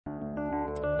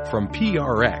From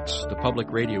PRX, the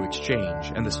Public Radio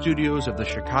Exchange, and the studios of the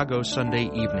Chicago Sunday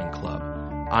Evening Club,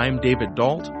 I'm David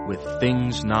Dalt with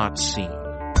Things Not Seen.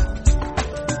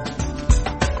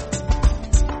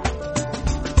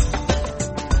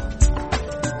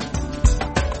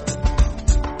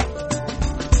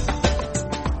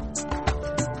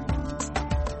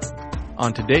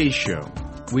 On today's show,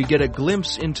 we get a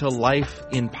glimpse into life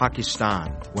in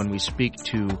Pakistan when we speak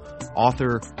to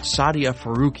author Sadia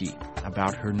Faruqi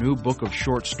about her new book of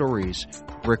short stories,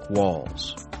 Brick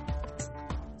Walls.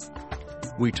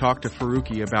 We talk to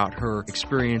Faruqi about her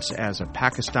experience as a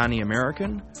Pakistani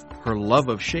American, her love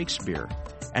of Shakespeare,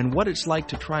 and what it's like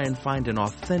to try and find an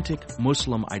authentic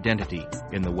Muslim identity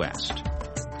in the West.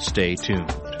 Stay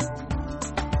tuned.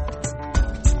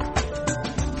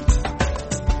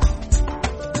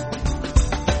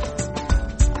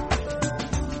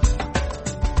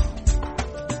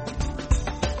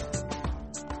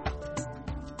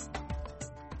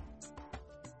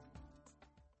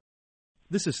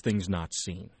 This is Things Not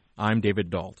Seen. I'm David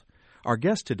Dalt. Our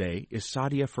guest today is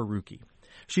Sadia Faruqi.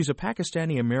 She's a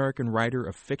Pakistani-American writer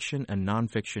of fiction and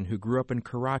nonfiction who grew up in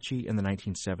Karachi in the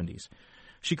 1970s.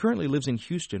 She currently lives in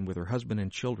Houston with her husband and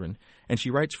children, and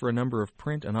she writes for a number of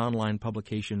print and online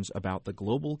publications about the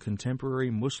global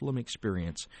contemporary Muslim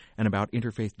experience and about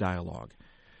interfaith dialogue.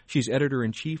 She's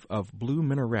editor-in-chief of Blue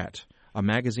Minaret, a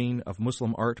magazine of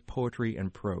Muslim art, poetry,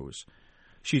 and prose.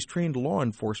 She's trained law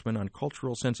enforcement on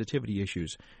cultural sensitivity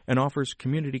issues and offers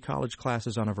community college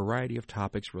classes on a variety of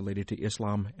topics related to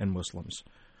Islam and Muslims.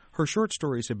 Her short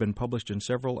stories have been published in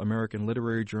several American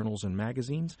literary journals and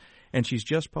magazines, and she's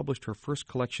just published her first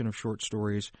collection of short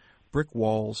stories, Brick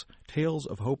Walls, Tales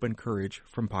of Hope and Courage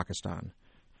from Pakistan.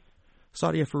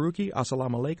 Sadia Faruqi,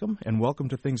 assalamu alaikum, and welcome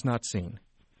to Things Not Seen.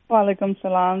 Wa alaikum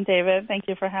salam, David. Thank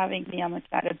you for having me. I'm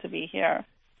excited to be here.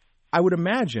 I would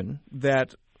imagine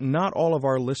that not all of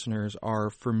our listeners are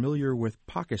familiar with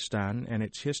Pakistan and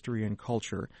its history and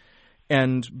culture.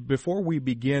 And before we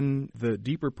begin the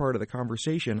deeper part of the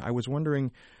conversation, I was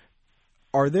wondering,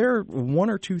 are there one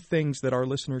or two things that our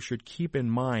listeners should keep in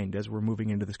mind as we're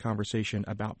moving into this conversation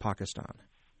about Pakistan?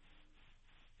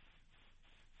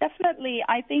 Definitely.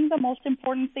 I think the most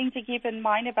important thing to keep in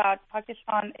mind about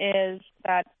Pakistan is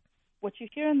that what you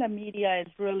hear in the media is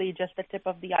really just the tip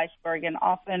of the iceberg and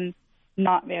often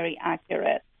not very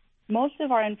accurate. Most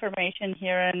of our information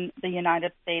here in the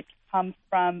United States comes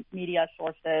from media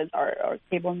sources or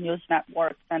cable news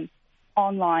networks and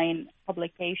online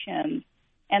publications,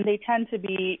 and they tend to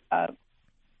be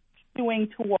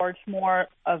skewing towards more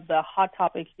of the hot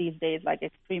topics these days, like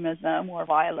extremism or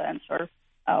violence or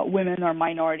women or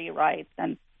minority rights.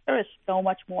 And there is so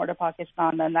much more to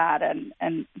Pakistan than that,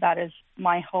 and that is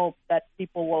my hope, that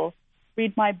people will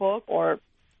read my book or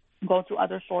go to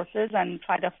other sources and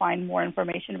try to find more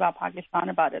information about Pakistan,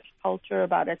 about its culture,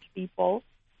 about its people,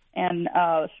 and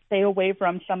stay away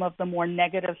from some of the more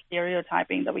negative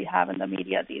stereotyping that we have in the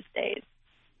media these days.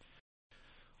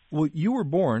 Well, you were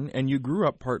born and you grew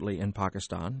up partly in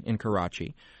Pakistan, in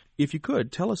Karachi. If you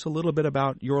could, tell us a little bit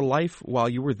about your life while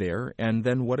you were there and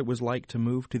then what it was like to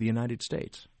move to the United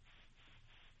States.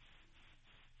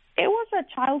 It was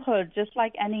a childhood just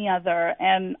like any other,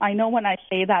 and I know when I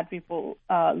say that, people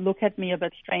look at me a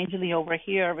bit strangely over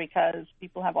here because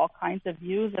people have all kinds of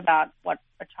views about what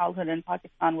a childhood in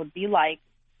Pakistan would be like.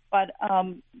 But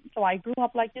so I grew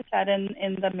up, like you said,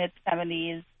 in the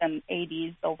mid-70s and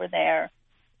 80s over there.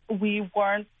 We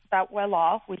weren't that well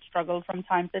off. We struggled from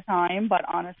time to time, but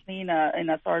honestly, in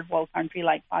a third world country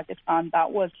like Pakistan,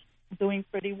 that was doing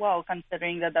pretty well,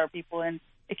 considering that there are people in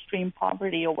extreme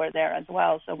poverty over there as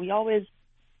well. So we always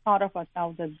thought of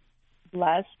ourselves as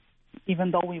blessed,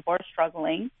 even though we were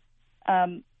struggling.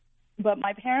 But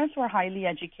my parents were highly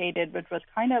educated, which was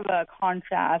kind of a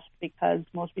contrast because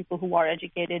most people who are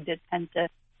educated did tend to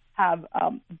have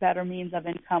better means of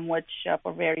income, which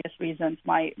for various reasons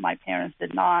my parents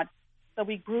did not. So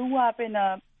we grew up in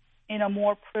a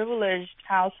more privileged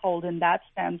household in that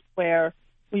sense, where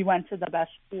we went to the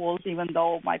best schools, even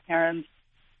though my parents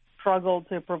struggled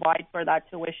to provide for that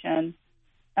tuition.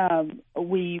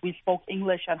 We spoke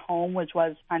English at home, which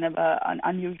was kind of an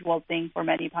unusual thing for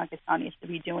many Pakistanis to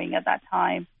be doing at that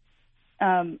time.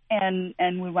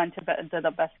 And we went to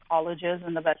the best colleges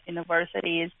and the best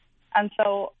universities. And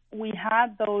so we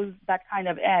had that kind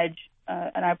of edge,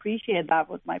 and I appreciate that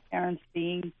with my parents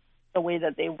being the way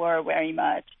that they were very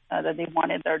much, that they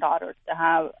wanted their daughters to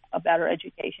have a better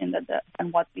education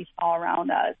than what we saw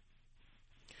around us.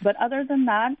 But other than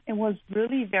that, it was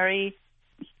really very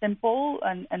simple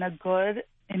and a good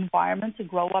environment to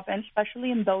grow up in,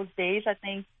 especially in those days. I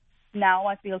think now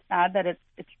I feel sad that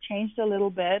it's changed a little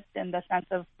bit in the sense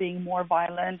of being more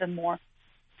violent and more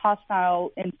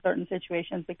hostile in certain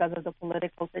situations because of the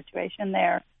political situation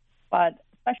there. But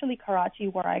especially Karachi,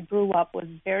 where I grew up, was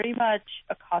very much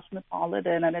a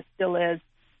cosmopolitan, and it still is,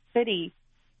 city.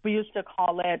 We used to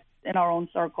call it in our own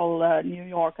circle New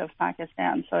York of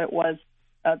Pakistan. So it was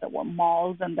there were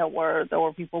malls, and there were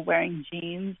people wearing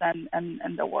jeans,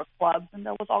 and there were clubs, and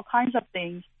there was all kinds of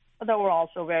things. But there were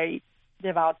also very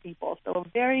devout people. So a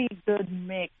very good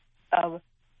mix of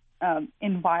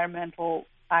environmental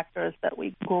factors that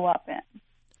we grew up in.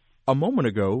 A moment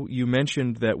ago, you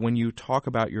mentioned that when you talk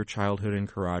about your childhood in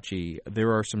Karachi,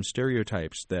 there are some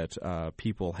stereotypes that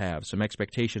people have, some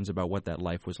expectations about what that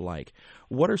life was like.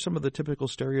 What are some of the typical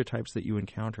stereotypes that you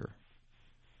encounter?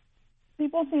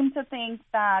 People seem to think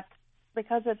that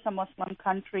because it's a Muslim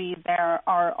country, there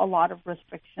are a lot of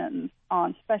restrictions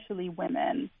on especially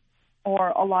women, or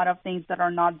a lot of things that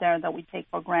are not there that we take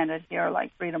for granted here,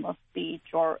 like freedom of speech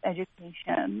or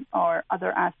education or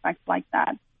other aspects like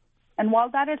that. And while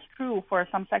that is true for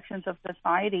some sections of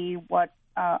society, what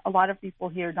a lot of people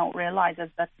here don't realize is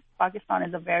that Pakistan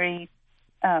is a very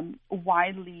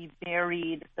widely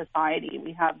varied society.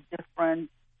 We have different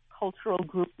cultural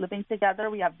groups living together.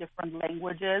 We have different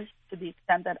languages, to the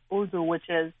extent that Urdu, which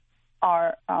is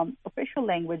our official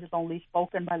language, is only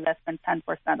spoken by less than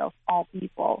 10% of all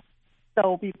people.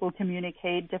 So people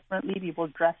communicate differently, people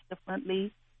dress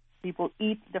differently, people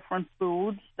eat different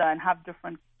foods and have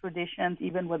different traditions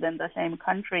even within the same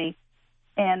country.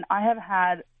 And I have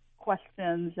had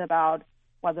questions about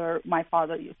whether my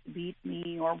father used to beat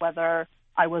me or whether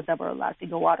I was ever allowed to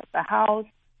go out of the house.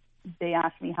 They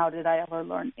asked me, how did I ever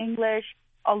learn English?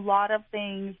 A lot of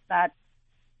things that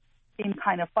seem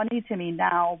kind of funny to me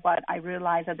now, but I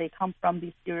realize that they come from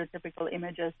these stereotypical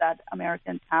images that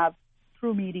Americans have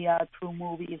through media, through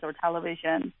movies or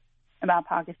television about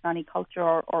Pakistani culture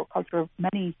or culture of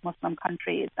many Muslim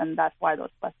countries, and that's why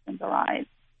those questions arise.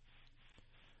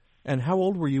 And how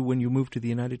old were you when you moved to the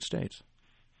United States?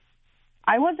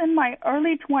 I was in my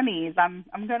early 20s.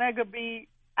 I'm going to be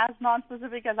as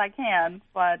non-specific as I can,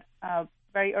 but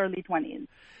very early 20s.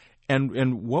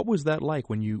 And what was that like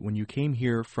when you came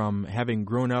here from having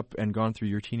grown up and gone through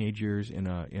your teenage years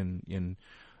in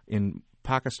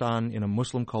Pakistan, in a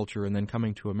Muslim culture, and then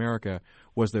coming to America?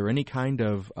 Was there any kind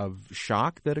of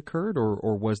shock that occurred,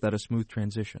 or was that a smooth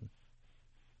transition?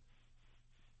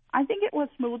 I think it was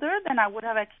smoother than I would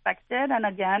have expected. And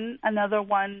again, another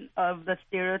one of the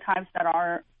stereotypes that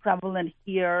are prevalent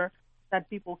here, that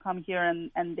people come here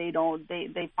and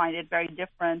they find it very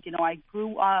different. You know, I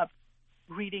grew up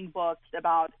reading books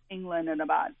about England and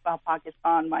about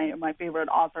Pakistan. My favorite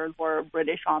authors were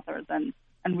British authors, and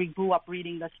we grew up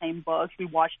reading the same books. We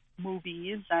watched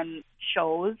movies and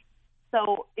shows.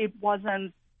 So it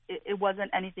wasn't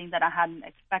anything that I hadn't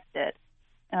expected.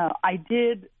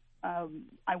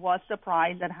 I was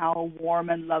surprised at how warm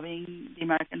and loving the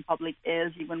American public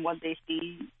is, even when they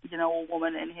see, a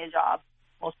woman in hijab.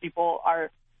 Most people are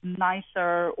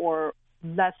nicer or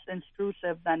less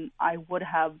intrusive than I would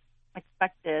have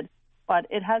expected. But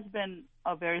it has been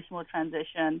a very smooth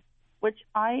transition, which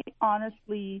I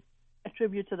honestly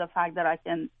attribute to the fact that I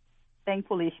can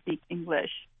thankfully speak English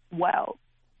well.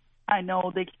 I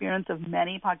know the experience of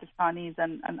many Pakistanis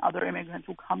and other immigrants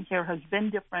who come here has been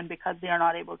different because they are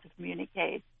not able to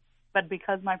communicate. But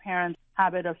because my parents'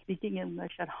 habit of speaking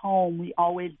English at home, we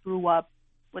always grew up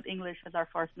with English as our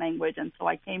first language. And so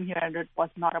I came here and it was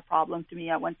not a problem to me.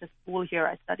 I went to school here,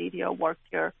 I studied here, worked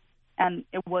here, and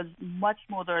it was much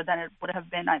smoother than it would have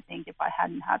been, I think, if I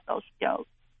hadn't had those skills.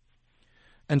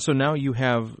 And so now you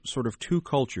have sort of two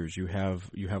cultures. You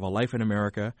have a life in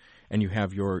America, and you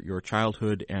have your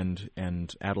childhood and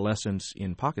adolescence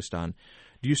in Pakistan.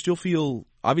 Do you still feel,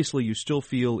 obviously you still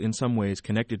feel in some ways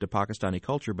connected to Pakistani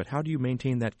culture, but how do you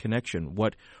maintain that connection?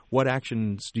 What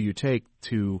actions do you take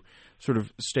to sort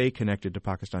of stay connected to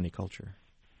Pakistani culture?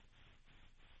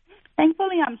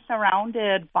 Thankfully, I'm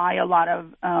surrounded by a lot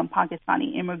of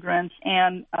Pakistani immigrants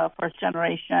and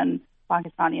first-generation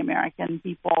Pakistani-American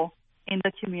people in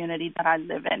the community that I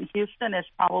live in. Houston is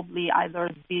probably either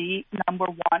the number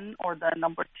one or the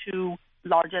number two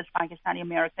largest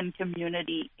Pakistani-American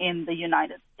community in the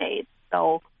United States.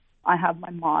 So I have my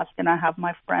mosque and I have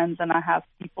my friends and I have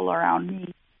people around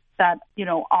me that,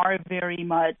 are very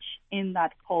much in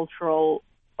that cultural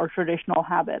or traditional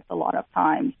habits a lot of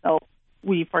times. So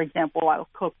for example, I'll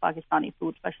cook Pakistani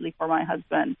food, especially for my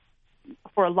husband.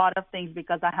 For a lot of things,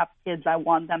 because I have kids, I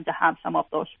want them to have some of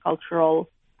those cultural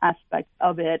aspects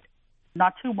of it.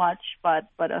 Not too much, but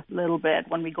a little bit.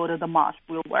 When we go to the mosque,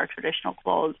 we'll wear traditional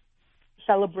clothes,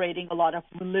 celebrating a lot of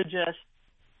religious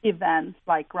events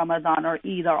like Ramadan or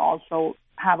Eid are also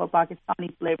have a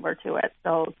Pakistani flavor to it.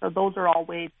 So those are all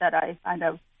ways that I kind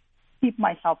of keep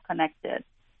myself connected.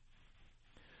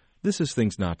 This is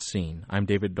Things Not Seen. I'm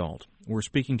David Dalt. We're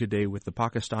speaking today with the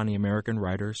Pakistani-American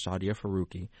writer Sadia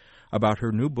Faruqi about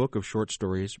her new book of short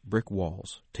stories, Brick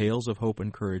Walls, Tales of Hope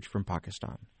and Courage from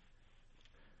Pakistan.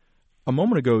 A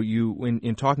moment ago, you,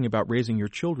 in talking about raising your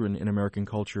children in American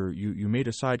culture, you made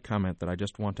a side comment that I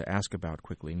just want to ask about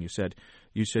quickly. And you said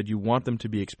you want them to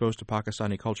be exposed to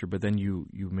Pakistani culture, but then you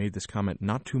made this comment,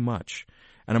 not too much.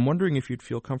 And I'm wondering if you'd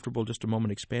feel comfortable just a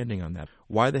moment expanding on that.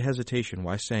 Why the hesitation?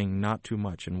 Why saying not too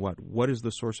much? And what is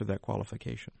the source of that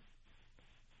qualification?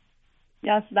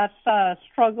 Yes, that's a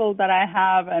struggle that I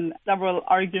have and several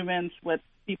arguments with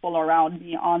people around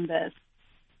me on this.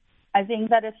 I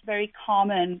think that it's very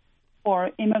common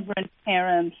for immigrant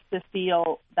parents to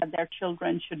feel that their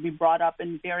children should be brought up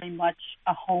in very much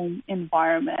a home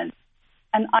environment.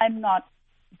 And I'm not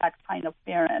that kind of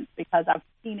parent because I've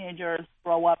teenagers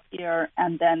grow up here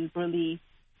and then really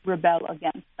rebel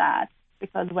against that.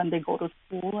 Because when they go to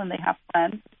school and they have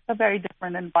friends, it's a very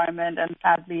different environment, and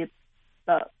sadly it's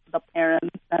the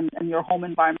parents and your home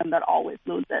environment that always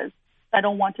loses. I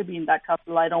don't want to be in that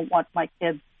couple. I don't want my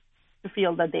kids to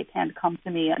feel that they can't come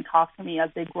to me and talk to me as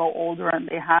they grow older and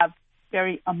they have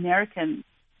very American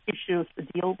issues to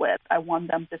deal with. I want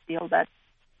them to feel that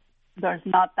there's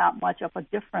not that much of a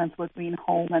difference between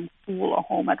home and school or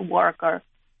home at work or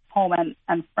home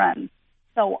and friends.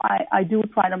 So I do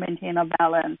try to maintain a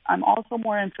balance. I'm also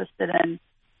more interested in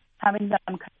having them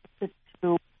connected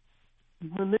to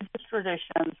religious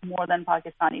traditions more than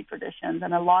Pakistani traditions.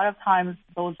 And a lot of times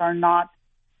those are not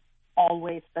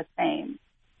always the same.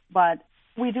 But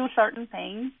we do certain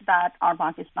things that are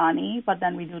Pakistani, but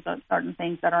then we do certain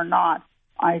things that are not.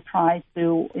 I try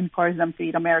to encourage them to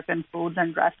eat American foods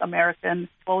and dress American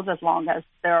clothes as long as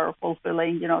they're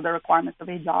fulfilling, the requirements of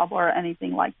a job or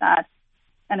anything like that.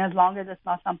 And as long as it's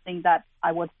not something that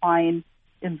I would find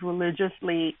is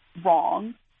religiously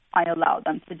wrong, I allow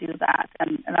them to do that.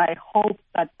 And I hope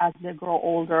that as they grow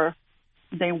older,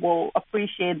 they will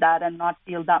appreciate that and not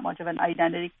feel that much of an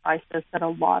identity crisis that a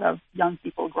lot of young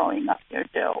people growing up here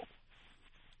do.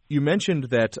 You mentioned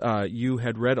that you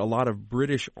had read a lot of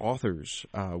British authors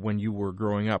when you were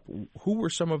growing up. Who were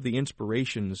some of the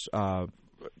inspirations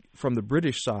from the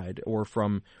British side, or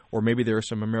maybe there are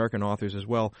some American authors as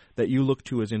well, that you look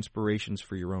to as inspirations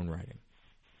for your own writing?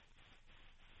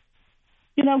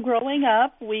 Growing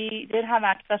up, we did have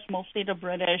access mostly to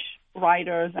British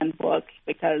writers and books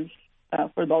because,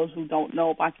 for those who don't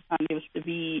know, Pakistan used to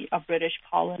be a British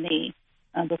colony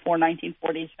before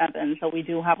 1947, so we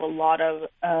do have a lot of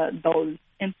those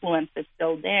influences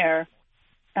still there.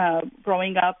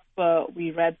 Growing up,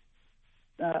 we read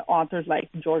authors like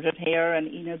Georgette Heyer and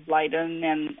Enid Blyton,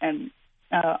 and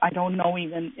I don't know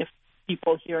even if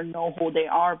people here know who they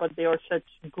are, but they are such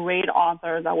great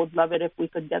authors. I would love it if we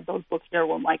could get those books here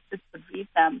where my kids could read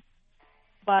them.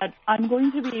 But I'm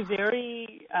going to be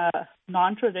very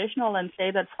non-traditional and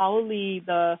say that probably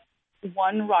the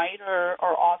one writer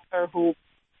or author who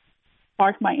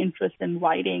sparked my interest in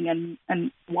writing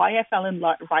and why I fell in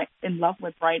love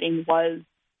with writing was,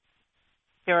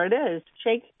 here it is,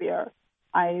 Shakespeare.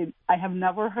 I have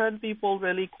never heard people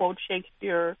really quote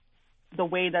Shakespeare the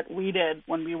way that we did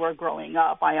when we were growing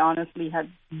up. I honestly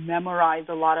had memorized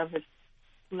a lot of his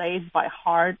plays by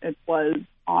heart. It was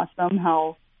awesome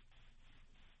how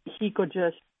he could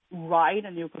just write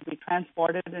and you could be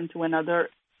transported into another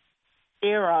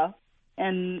era.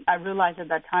 And I realized at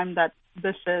that time that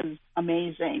this is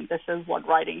amazing. This is what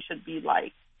writing should be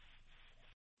like.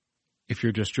 If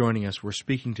you're just joining us, we're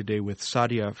speaking today with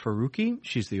Sadia Faruqi.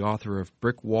 She's the author of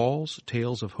Brick Walls,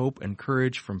 Tales of Hope and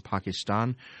Courage from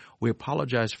Pakistan. We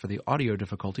apologize for the audio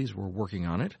difficulties. We're working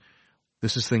on it.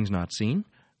 This is Things Not Seen.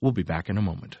 We'll be back in a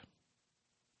moment.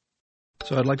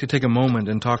 So I'd like to take a moment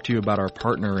and talk to you about our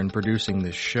partner in producing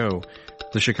this show,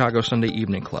 the Chicago Sunday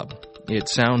Evening Club. It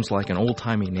sounds like an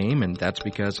old-timey name, and that's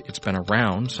because it's been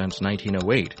around since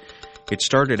 1908. It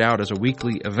started out as a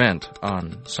weekly event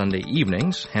on Sunday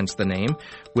evenings, hence the name,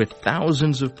 with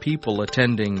thousands of people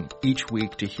attending each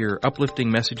week to hear uplifting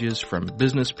messages from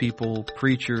business people,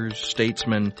 preachers,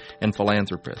 statesmen, and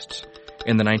philanthropists.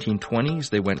 In the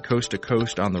 1920s, they went coast to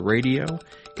coast on the radio.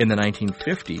 In the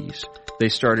 1950s, they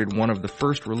started one of the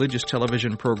first religious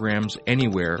television programs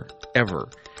anywhere, ever.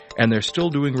 and they're still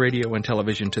doing radio and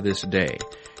television to this day.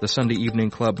 The Sunday Evening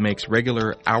Club makes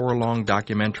regular hour-long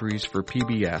documentaries for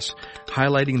PBS,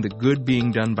 highlighting the good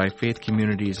being done by faith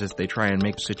communities as they try and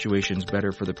make situations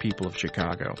better for the people of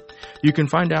Chicago. You can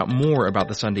find out more about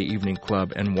the Sunday Evening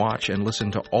Club and watch and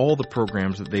listen to all the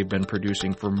programs that they've been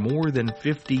producing for more than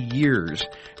 50 years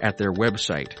at their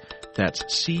website. That's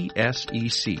csec.org.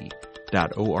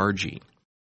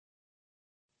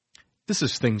 This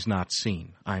is Things Not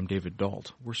Seen. I'm David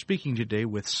Dalt. We're speaking today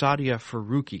with Sadia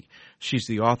Faruqi. She's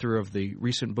the author of the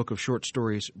recent book of short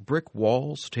stories, Brick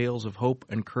Walls, Tales of Hope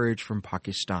and Courage from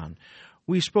Pakistan.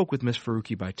 We spoke with Ms.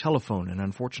 Faruqi by telephone, and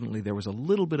unfortunately there was a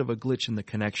little bit of a glitch in the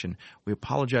connection. We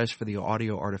apologize for the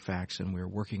audio artifacts, and we're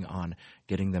working on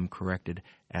getting them corrected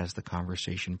as the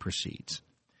conversation proceeds.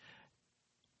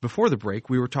 Before the break,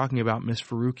 we were talking about Ms.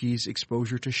 Faruqi's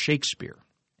exposure to Shakespeare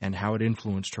and how it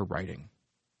influenced her writing.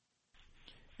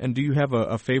 And do you have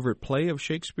a favorite play of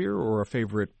Shakespeare or a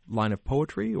favorite line of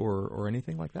poetry or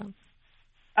anything like that?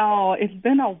 Oh, it's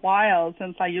been a while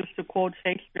since I used to quote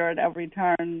Shakespeare at every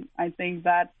turn. I think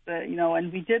that,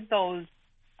 and we did those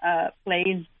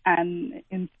plays and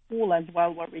in school as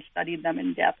well, where we studied them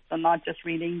in depth, so not just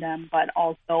reading them, but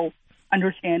also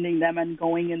understanding them and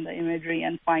going in the imagery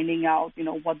and finding out,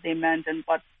 what they meant and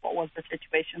what was the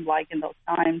situation like in those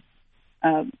times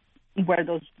where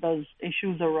those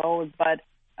issues arose. But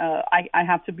I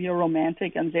have to be a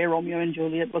romantic and say Romeo and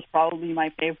Juliet was probably my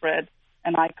favorite.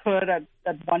 And I could at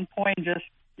one point just,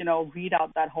 read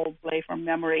out that whole play from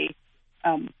memory.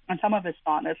 And some of his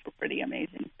sonnets were pretty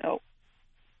amazing.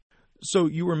 So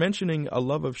you were mentioning a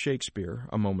love of Shakespeare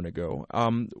a moment ago.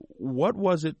 What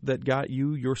was it that got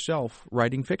you yourself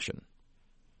writing fiction?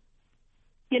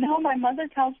 My mother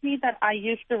tells me that I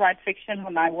used to write fiction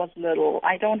when I was little.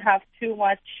 I don't have too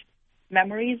much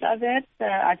memories of it.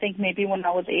 I think maybe when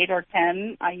I was 8 or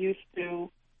 10, I used to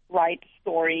write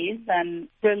stories. And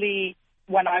really,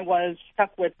 when I was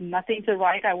stuck with nothing to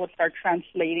write, I would start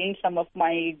translating some of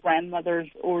my grandmother's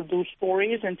Urdu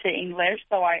stories into English.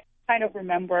 So I kind of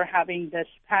remember having this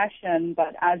passion.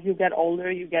 But as you get older,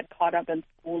 you get caught up in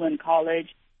school and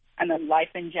college and in life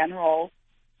in general.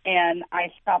 And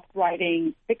I stopped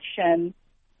writing fiction.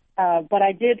 But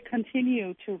I did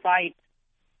continue to write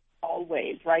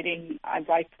always. I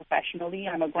write professionally.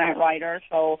 I'm a grant writer,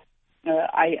 so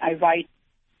I write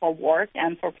for work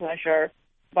and for pleasure.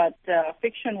 But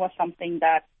fiction was something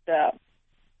that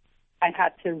I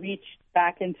had to reach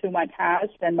back into my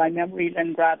past and my memories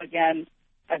and grab again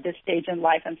at this stage in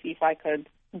life and see if I could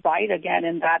write again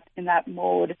in that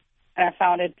mode. And I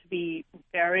found it to be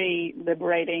very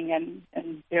liberating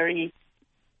and very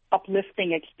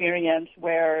uplifting experience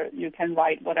where you can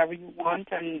write whatever you want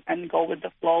and go with the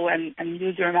flow and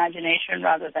use your imagination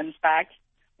rather than facts,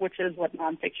 which is what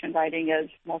nonfiction writing is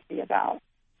mostly about.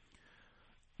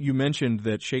 You mentioned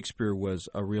that Shakespeare was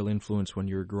a real influence when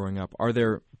you were growing up. Are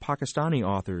there Pakistani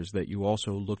authors that you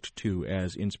also looked to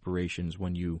as inspirations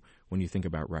when you think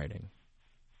about writing?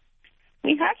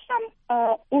 We had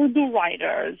some Urdu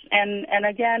writers, and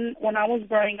again, when I was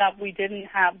growing up, we didn't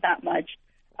have that much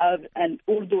of an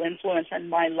Urdu influence in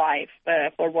my life.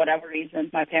 For whatever reason,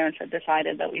 my parents had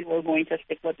decided that we were going to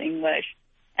stick with English.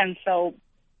 And so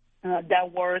there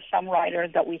were some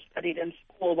writers that we studied in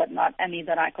school, but not any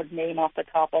that I could name off the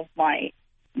top of my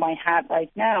hat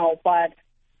right now. But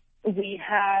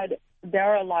there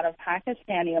are a lot of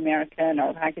Pakistani American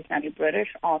or Pakistani British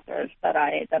authors that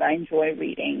I enjoy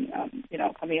reading.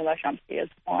 Kamila Shamsi is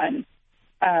one.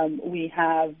 We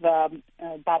have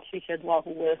Bapsi Sidwa,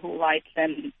 who writes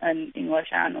in English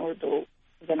and Urdu,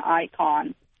 is an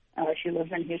icon. She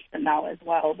lives in Houston now as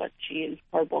well, but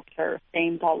her books are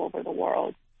famed all over the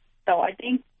world. So I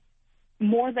think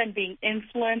more than being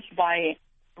influenced by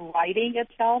writing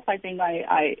itself, I think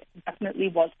I definitely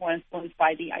was more influenced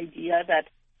by the idea that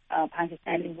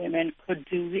Pakistani women could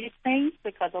do these things,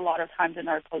 because a lot of times in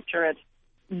our culture it's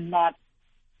not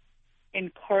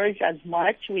encouraged as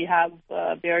much. We have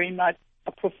very much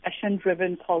a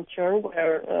profession-driven culture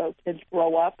where kids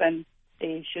grow up and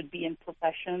they should be in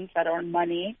professions that earn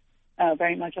money,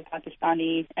 very much a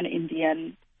Pakistani and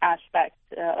Indian aspect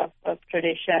of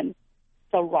tradition.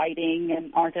 So writing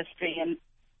and artistry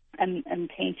and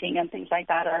painting and things like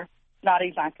that are not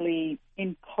exactly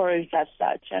encouraged as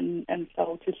such. And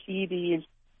so to see these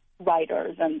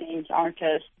writers and these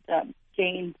artists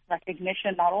gain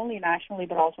recognition not only nationally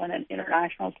but also on an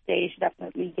international stage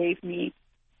definitely gave me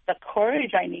the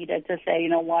courage I needed to say, you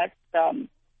know what,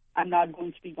 I'm not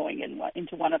going to be going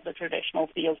into one of the traditional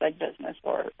fields like business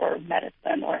or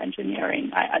medicine or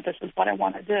engineering. This is what I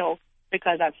want to do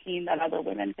because I've seen that other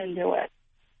women can do it.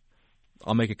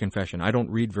 I'll make a confession. I don't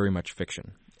read very much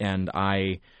fiction, and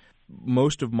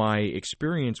most of my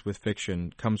experience with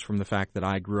fiction comes from the fact that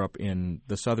I grew up in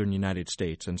the southern United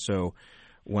States, and so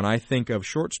when I think of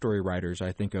short story writers,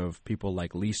 I think of people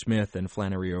like Lee Smith and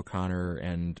Flannery O'Connor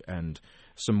and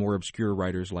some more obscure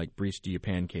writers like Brice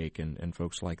Diapancake and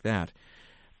folks like that.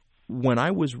 When I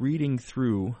was reading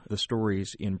through the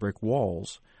stories in Brick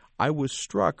Walls, I was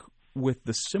struck with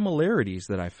the similarities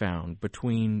that I found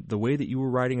between the way that you were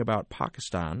writing about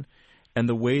Pakistan and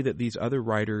the way that these other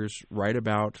writers write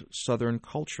about Southern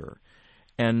culture.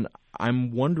 And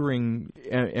I'm wondering,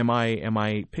 am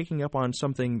I picking up on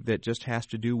something that just has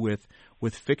to do with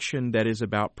fiction that is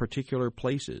about particular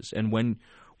places? And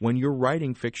when you're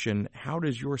writing fiction, how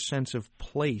does your sense of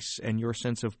place and your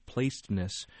sense of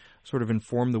placedness sort of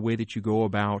inform the way that you go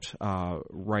about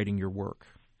writing your work?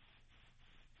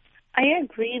 I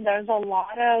agree. There's a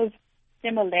lot of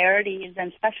similarities,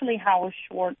 and especially how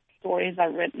short stories are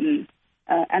written,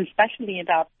 and especially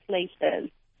about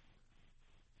places.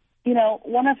 You know,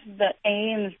 one of the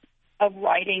aims of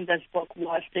writing this book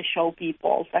was to show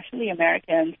people, especially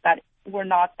Americans, that we're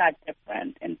not that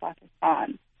different in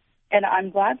Pakistan. And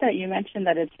I'm glad that you mentioned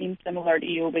that it seems similar to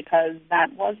you, because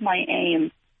that was my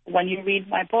aim. When you read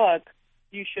my book,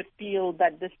 you should feel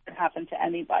that this could happen to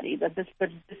anybody, that this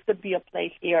could be a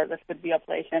place here, this could be a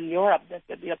place in Europe, this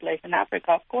could be a place in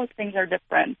Africa. Of course, things are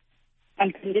different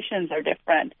and conditions are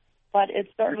different, but it's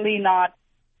certainly not,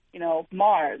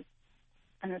 Mars,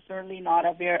 and it's certainly not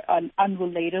an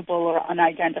unrelatable or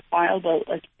unidentifiable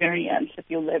experience if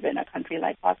you live in a country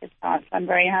like Pakistan. So I'm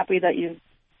very happy that you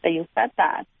said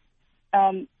that.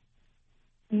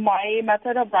 My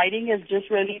method of writing is just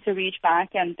really to reach back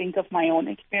and think of my own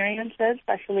experiences,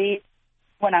 especially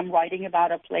when I'm writing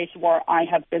about a place where I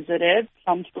have visited.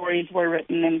 Some stories were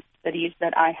written in cities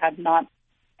that I had not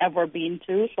ever been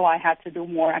to, so I had to do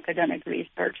more academic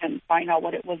research and find out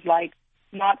what it was like,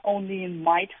 not only in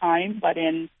my time, but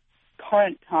in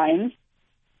current times.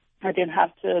 I did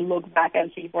have to look back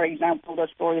and see, for example, the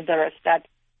stories that are set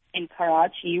in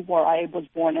Karachi, where I was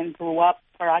born and grew up.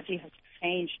 Karachi has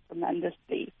changed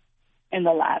tremendously in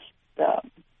the last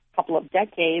couple of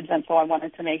decades, and so I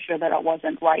wanted to make sure that I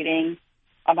wasn't writing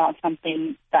about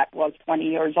something that was 20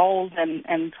 years old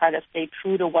and try to stay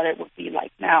true to what it would be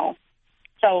like now.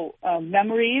 So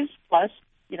memories plus,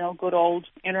 good old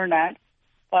internet.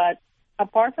 But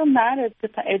apart from that,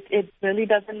 it really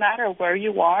doesn't matter where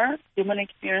you are. Human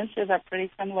experiences are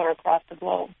pretty similar across the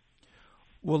globe.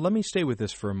 Well, let me stay with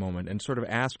this for a moment and sort of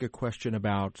ask a question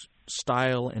about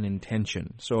style and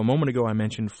intention. So a moment ago I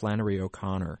mentioned Flannery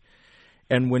O'Connor.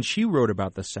 And when she wrote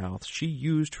about the South, she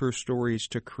used her stories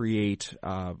to create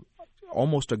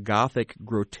almost a gothic,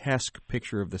 grotesque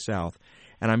picture of the South.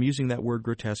 And I'm using that word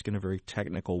grotesque in a very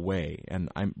technical way. And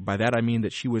by that I mean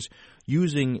that she was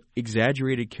using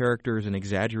exaggerated characters and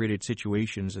exaggerated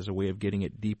situations as a way of getting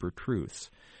at deeper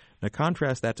truths. Now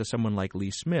contrast that to someone like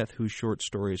Lee Smith, whose short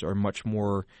stories are much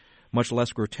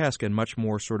less grotesque and much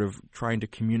more sort of trying to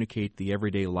communicate the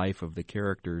everyday life of the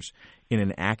characters in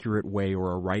an accurate way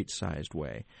or a right-sized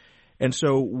way. And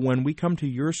so when we come to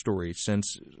your stories,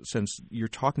 since you're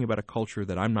talking about a culture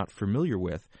that I'm not familiar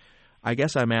with, I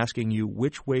guess I'm asking you,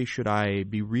 which way should I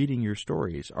be reading your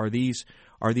stories? Are these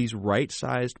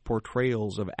right-sized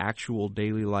portrayals of actual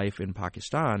daily life in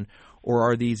Pakistan, or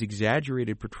are these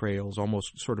exaggerated portrayals,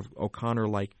 almost sort of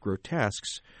O'Connor-like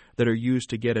grotesques, that are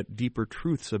used to get at deeper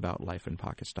truths about life in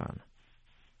Pakistan?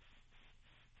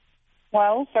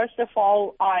 Well, first of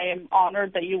all, I am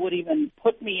honored that you would even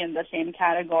put me in the same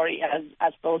category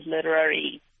as those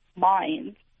literary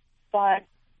minds, but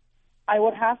I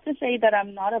would have to say that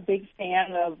I'm not a big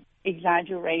fan of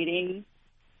exaggerating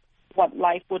what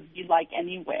life would be like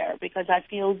anywhere, because I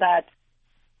feel that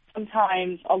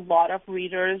sometimes a lot of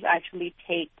readers actually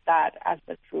take that as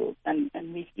the truth, and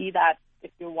we see that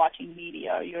if you're watching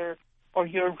media or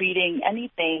you're reading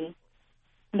anything,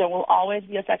 there will always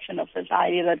be a section of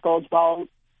society that goes, well,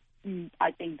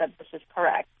 I think that this is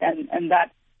correct, and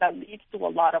that leads to a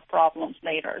lot of problems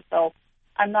later. So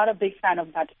I'm not a big fan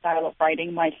of that style of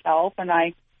writing myself, and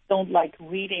I don't like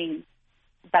reading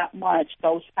that much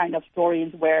those kind of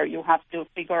stories where you have to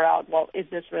figure out, well, is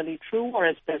this really true, or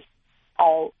is this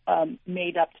all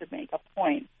made up to make a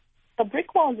point? The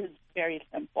Brick Walls is very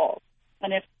simple,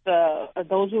 and if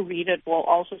those who read it will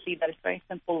also see that it's very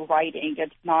simple writing.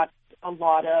 It's not a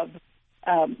lot of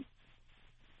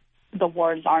the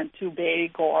words aren't too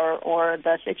big, or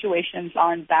the situations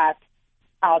aren't that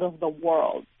out of the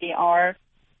world. They are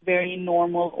very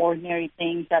normal, ordinary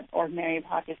things that ordinary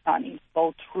Pakistanis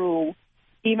go through.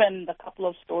 Even the couple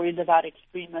of stories about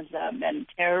extremism and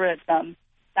terrorism,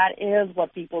 that is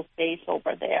what people face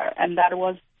over there. And that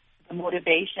was the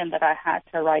motivation that I had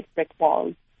to write Brick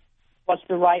Walls, was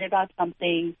to write about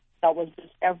something that was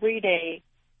just every day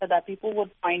so that people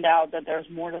would find out that there's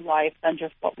more to life than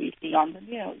just what we see on the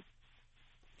news.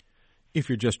 If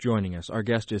you're just joining us, our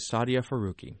guest is Sadia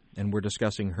Faruqi, and we're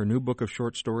discussing her new book of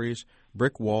short stories,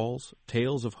 Brick Walls,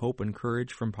 Tales of Hope and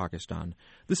Courage from Pakistan.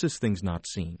 This is Things Not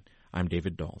Seen. I'm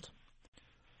David Dault.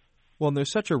 Well,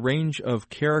 there's such a range of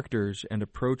characters and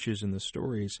approaches in the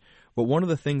stories, but one of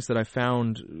the things that I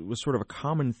found was sort of a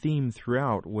common theme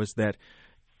throughout was that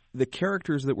the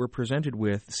characters that we're presented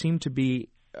with seem to be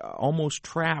almost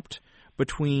trapped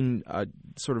between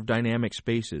sort of dynamic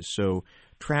spaces. So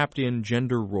trapped in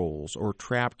gender roles or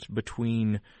trapped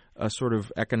between a sort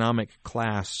of economic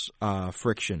class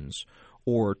frictions,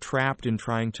 or trapped in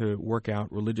trying to work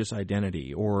out religious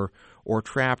identity, or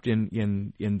trapped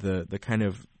in the kind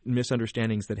of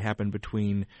misunderstandings that happen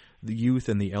between the youth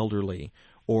and the elderly,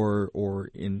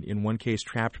 or in one case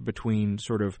trapped between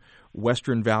sort of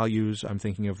Western values. I'm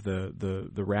thinking of the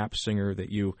rap singer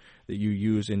that you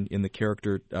use in the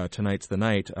character Tonight's the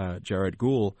Night, Jared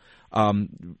Gul,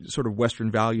 sort of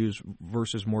Western values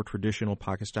versus more traditional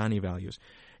Pakistani values.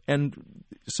 And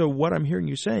so what I'm hearing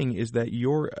you saying is that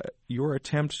your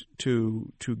attempt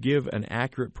to give an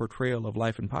accurate portrayal of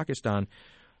life in Pakistan,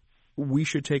 we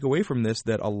should take away from this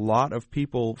that a lot of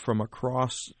people from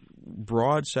across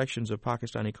broad sections of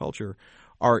Pakistani culture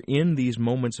are in these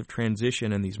moments of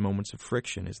transition and these moments of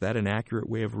friction. Is that an accurate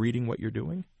way of reading what you're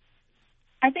doing?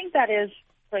 I think that is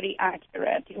pretty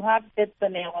accurate. You have hit the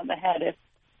nail on the head.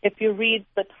 If you read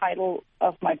the title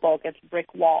of my book, it's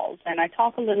Brick Walls, and I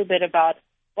talk a little bit about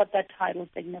what that title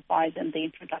signifies in the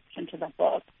introduction to the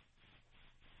book.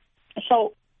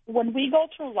 So when we go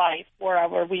through life,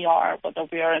 wherever we are, whether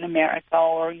we are in America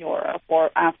or Europe or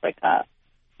Africa,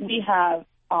 we have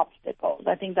obstacles.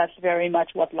 I think that's very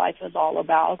much what life is all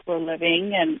about. We're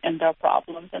living and their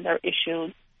problems and their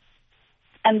issues.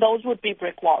 And those would be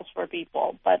brick walls for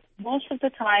people. But most of the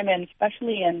time, and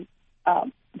especially in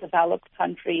developed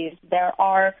countries, there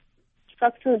are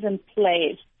structures in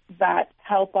place that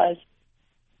help us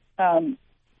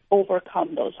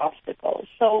overcome those obstacles.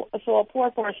 So a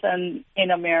poor person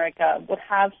in America would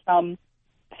have some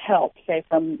help, say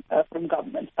from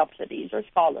government subsidies or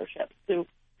scholarships to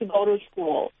go to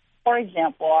school. For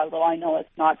example, although I know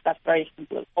that's very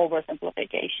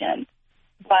oversimplification,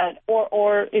 but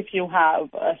or if you have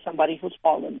somebody who's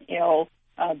fallen ill,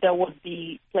 there would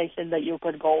be places that you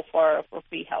could go for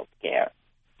free health care.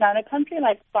 Now, in a country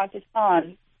like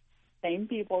Pakistan, same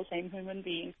people, same human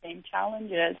beings, same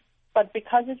challenges, but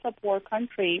because it's a poor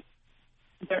country,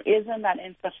 there isn't that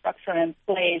infrastructure in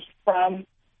place from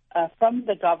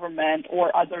the government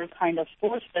or other kind of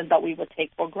sources that we would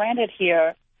take for granted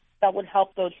here that would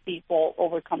help those people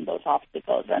overcome those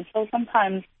obstacles. And so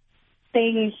sometimes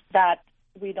things that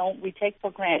we take for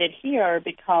granted here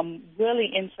become really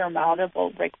insurmountable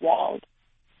brick walls.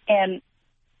 And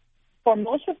for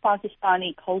most of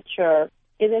Pakistani culture,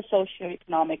 it is a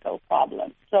socioeconomic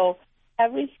problem. So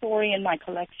every story in my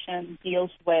collection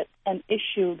deals with an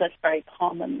issue that's very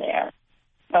common there,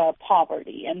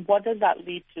 poverty. And what does that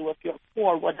lead to if you're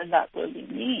poor? What does that really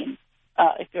mean?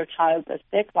 If your child is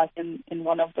sick, like in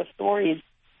one of the stories,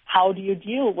 how do you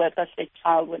deal with a sick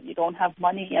child when you don't have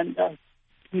money and there's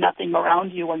nothing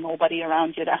around you or nobody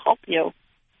around you to help you?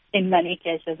 In many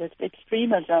cases, it's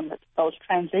extremism. It's those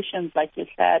transitions, like you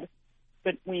said,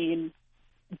 between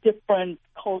different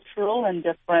cultural and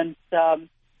different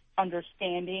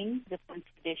understanding, different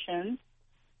traditions.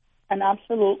 And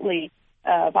absolutely,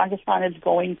 Pakistan is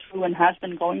going through and has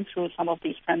been going through some of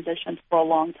these transitions for a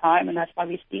long time. And that's why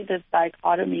we see this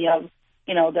dichotomy of,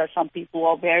 there are some people who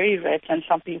are very rich and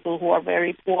some people who are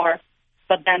very poor.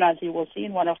 But then, as you will see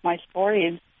in one of my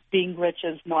stories, being rich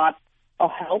is not a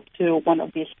help to one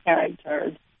of these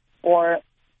characters, or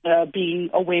being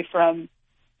away from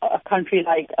a country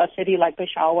like a city like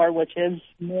Peshawar, which is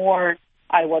more,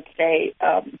 I would say,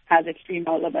 has extreme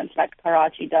elements like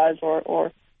Karachi does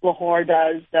or Lahore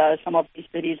does. Some of these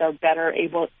cities are better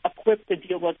equipped to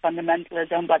deal with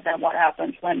fundamentalism, but then what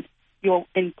happens when you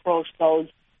encroach those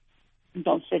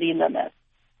city limits?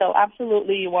 So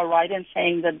absolutely, you are right in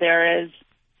saying that there is,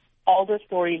 all the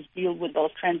stories deal with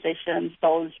those transitions,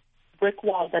 those brick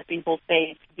walls that people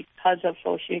face because of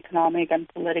socioeconomic and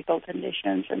political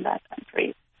conditions in that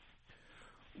country.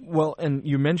 Well, and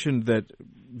you mentioned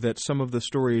that some of the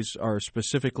stories are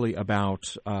specifically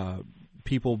about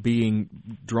people being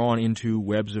drawn into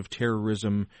webs of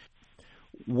terrorism.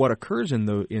 What occurs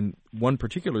in one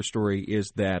particular story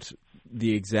is that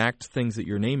the exact things that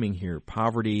you're naming here,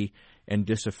 poverty and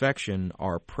disaffection,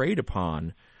 are preyed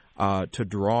upon to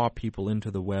draw people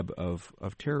into the web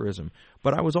of terrorism.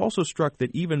 But I was also struck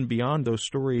that even beyond those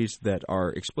stories that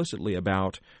are explicitly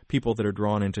about people that are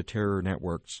drawn into terror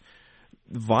networks,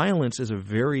 violence is a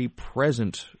very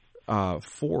present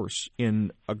force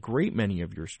in a great many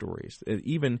of your stories.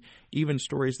 Even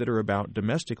stories that are about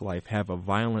domestic life have a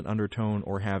violent undertone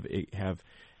or have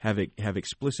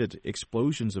explicit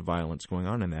explosions of violence going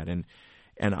on in that. And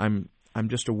I'm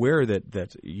just aware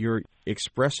that you're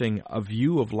expressing a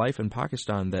view of life in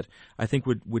Pakistan that I think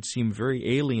would seem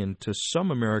very alien to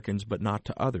some Americans, but not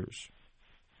to others.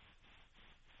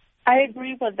 I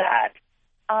agree with that.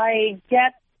 I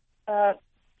get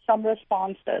some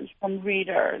responses from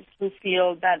readers who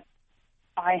feel that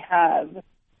I have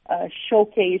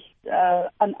showcased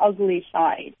an ugly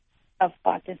side of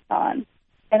Pakistan.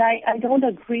 And I don't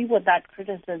agree with that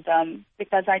criticism,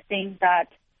 because I think that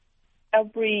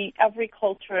every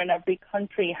culture and every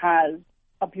country has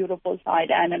a beautiful side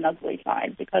and an ugly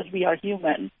side, because we are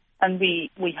human and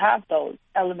we have those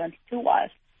elements to us.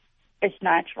 It's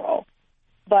natural.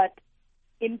 But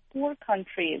in poor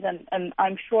countries, and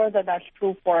I'm sure that that's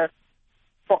true for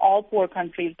all poor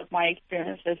countries, but my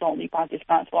experience is only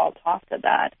Pakistan, so I'll talk to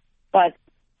that. But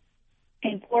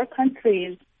in poor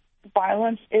countries,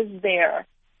 violence is there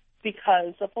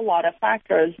because of a lot of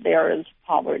factors. There is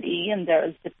poverty, and there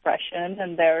is depression,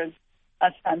 and there is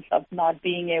a sense of not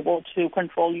being able to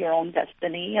control your own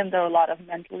destiny, and there are a lot of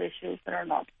mental issues that are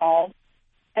not solved.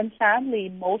 And sadly,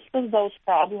 most of those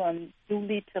problems do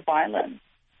lead to violence.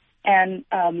 And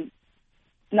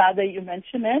now that you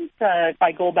mention it, if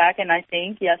I go back and I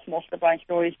think, yes, most of my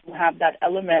stories do have that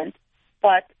element,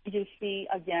 but you see,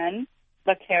 again,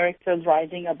 the characters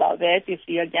rising above it. You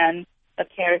see, again, the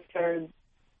characters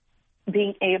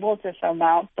being able to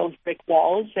surmount those brick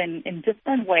walls in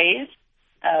different ways,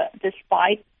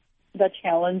 despite the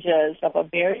challenges of a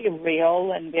very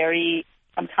real and very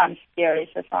sometimes scary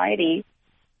society.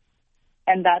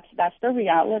 And that's the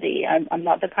reality. I'm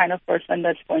not the kind of person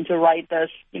that's going to write this,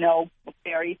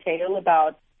 fairy tale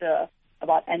about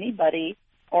anybody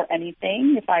or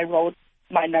anything. If I wrote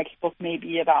my next book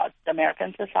maybe about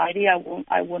American society,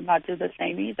 I would not do the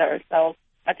same either. So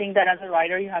I think that as a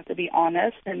writer, you have to be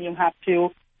honest, and you have to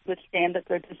withstand the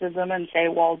criticism and say,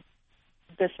 well,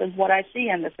 this is what I see,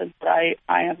 and this is what I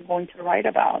am going to write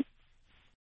about.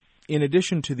 In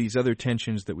addition to these other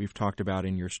tensions that we've talked about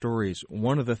in your stories,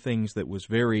 one of the things that was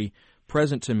very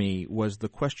present to me was the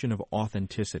question of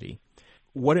authenticity.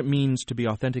 What it means to be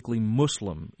authentically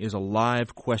Muslim is a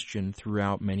live question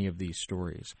throughout many of these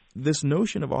stories. This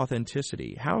notion of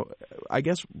authenticity, I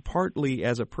guess partly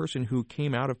as a person who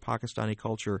came out of Pakistani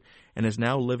culture and is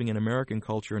now living in American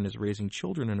culture and is raising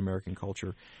children in American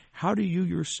culture, how do you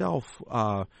yourself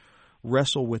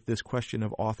wrestle with this question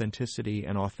of authenticity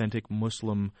and authentic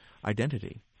Muslim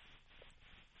identity?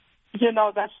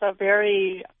 That's a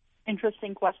very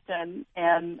interesting question,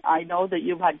 and I know that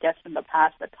you've had guests in the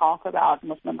past that talk about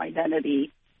Muslim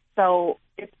identity. So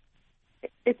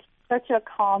it's such a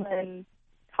common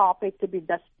topic to be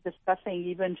discussing,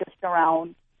 even just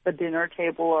around the dinner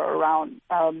table or around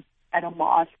at a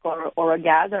mosque or a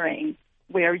gathering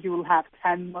where you'll have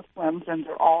 10 Muslims and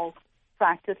they're all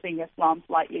practicing Islam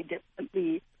slightly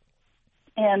differently.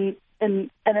 And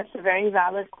it's a very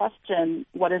valid question.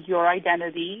 What is your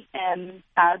identity? And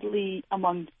sadly,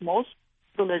 among most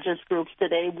religious groups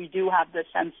today, we do have this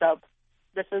sense of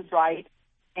this is right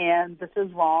and this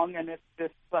is wrong. And if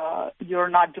you're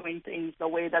not doing things the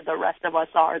way that the rest of us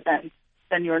are, then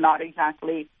you're not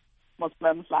exactly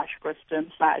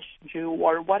Muslim/Christian/Jew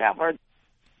or whatever.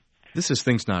 This is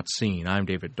Things Not Seen. I'm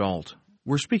David Dalt.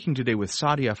 We're speaking today with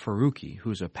Sadia Faruqi,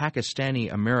 who's a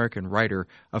Pakistani-American writer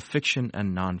of fiction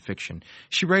and nonfiction.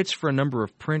 She writes for a number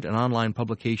of print and online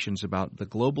publications about the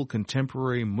global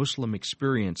contemporary Muslim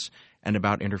experience and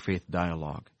about interfaith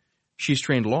dialogue. She's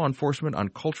trained law enforcement on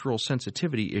cultural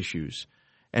sensitivity issues,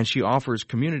 and she offers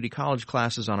community college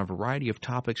classes on a variety of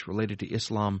topics related to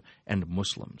Islam and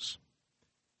Muslims.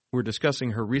 We're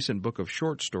discussing her recent book of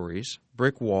short stories,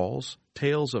 Brick Walls,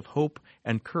 Tales of Hope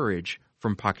and Courage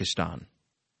from Pakistan.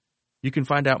 You can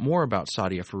find out more about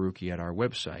Sadia Faruqi at our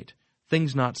website,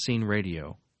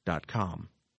 thingsnotseenradio.com.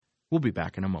 We'll be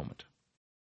back in a moment.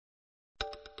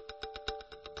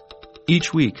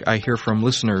 Each week, I hear from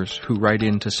listeners who write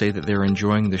in to say that they're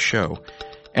enjoying the show,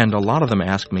 and a lot of them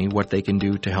ask me what they can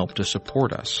do to help to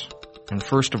support us. And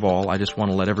first of all, I just want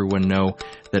to let everyone know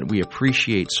that we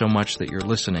appreciate so much that you're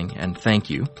listening, and thank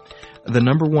you. The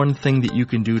number one thing that you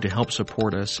can do to help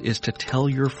support us is to tell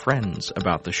your friends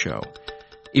about the show.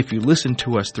 If you listen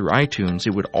to us through iTunes,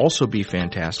 it would also be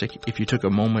fantastic if you took a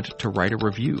moment to write a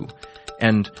review.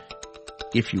 And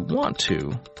if you want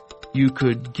to, you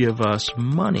could give us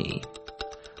money.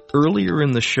 Earlier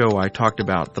in the show, I talked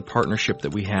about the partnership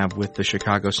that we have with the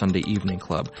Chicago Sunday Evening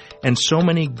Club, and so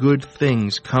many good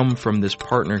things come from this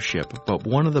partnership, but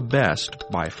one of the best,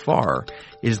 by far,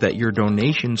 is that your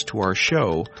donations to our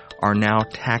show are now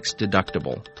tax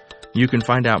deductible. You can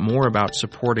find out more about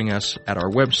supporting us at our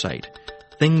website,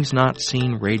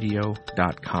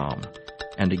 thingsnotseenradio.com.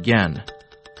 And again,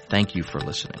 thank you for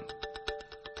listening.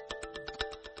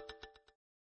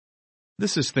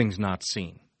 This is Things Not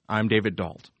Seen. I'm David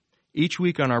Dalt. Each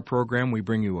week on our program, we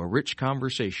bring you a rich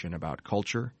conversation about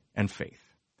culture and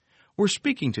faith. We're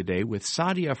speaking today with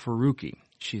Sadia Faruqui.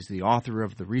 She's the author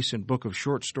of the recent book of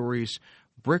short stories,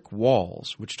 Brick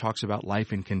Walls, which talks about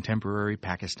life in contemporary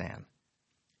Pakistan.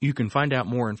 You can find out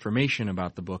more information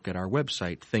about the book at our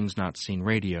website,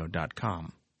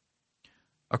 thingsnotseenradio.com.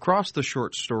 Across the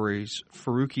short stories,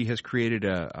 Faruqui has created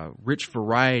a rich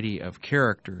variety of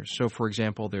characters. So, for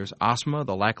example, there's Asma,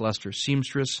 the lackluster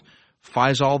seamstress,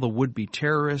 Faisal, the would-be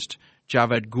terrorist,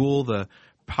 Javed Gul, the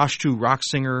Pashtu rock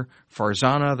singer,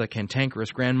 Farzana, the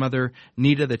cantankerous grandmother,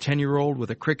 Nita, the 10-year-old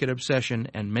with a cricket obsession,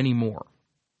 and many more.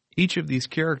 Each of these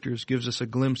characters gives us a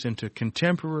glimpse into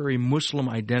contemporary Muslim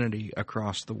identity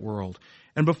across the world.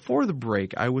 And before the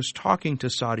break, I was talking to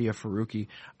Sadia Faruqui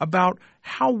about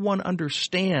how one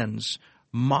understands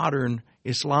modern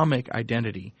Islamic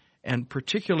identity, and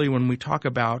particularly when we talk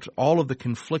about all of the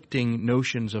conflicting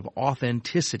notions of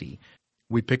authenticity.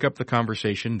 We pick up the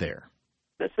conversation there.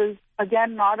 This is,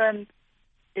 again, not an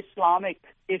Islamic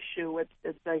issue.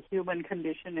 It's a human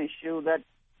condition issue that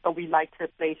we like to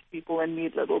place people in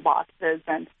neat little boxes,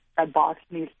 and that box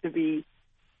needs to be,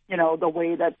 the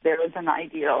way that there is an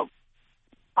ideal.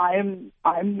 I'm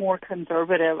more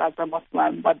conservative as a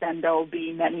Muslim, but then there will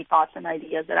be many thoughts and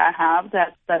ideas that I have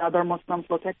that other Muslims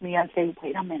look at me and say,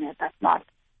 wait a minute, that's not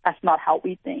how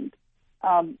we think.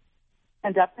 And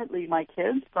definitely my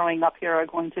kids growing up here are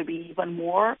going to be even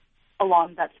more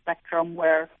along that spectrum,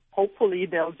 where hopefully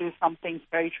they'll do some things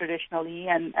very traditionally,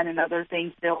 and in other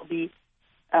things they'll be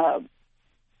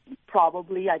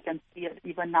probably, I can see it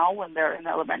even now when they're in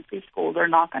elementary school, they're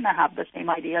not going to have the same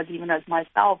ideas even as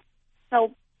myself.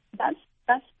 So that's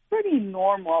pretty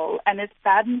normal, and it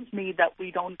saddens me that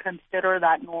we don't consider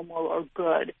that normal or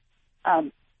good.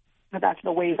 That's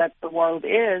the way that the world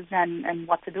is, and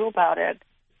what to do about it.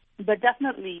 But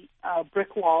definitely,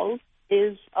 Brick Walls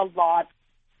is a lot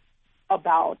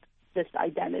about this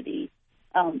identity.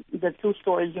 The two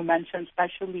stories you mentioned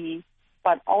especially,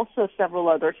 but also several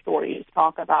other stories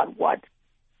talk about what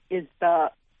is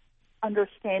the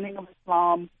understanding of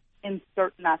Islam in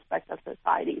certain aspects of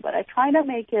society. But I try to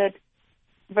make it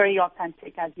very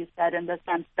authentic, as you said, in the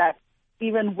sense that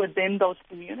even within those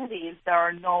communities,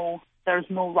 there's no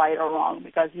right or wrong,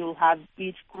 because you'll have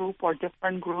each group or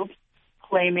different groups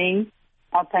claiming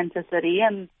authenticity,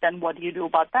 and then what do you do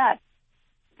about that?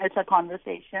 It's a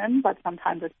conversation, but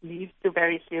sometimes it leads to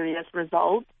very serious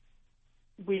results.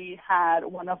 We had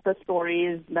one of the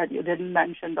stories that you didn't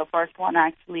mention, the first one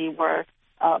actually, where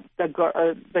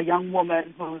the young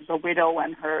woman who's a widow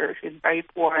and she's very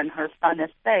poor and her son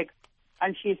is sick,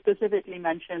 and she specifically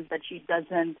mentions that she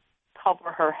doesn't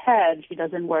cover her head, she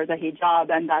doesn't wear the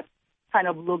hijab, and that's kind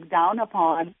of looked down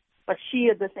upon. But she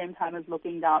at the same time is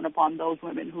looking down upon those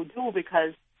women who do,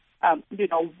 because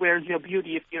where's your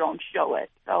beauty if you don't show it?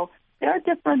 So there are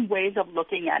different ways of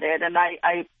looking at it, and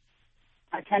I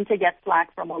tend to get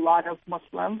flack from a lot of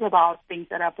Muslims about things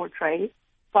that I portray.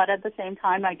 But at the same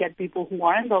time, I get people who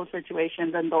are in those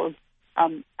situations and those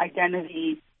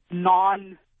identity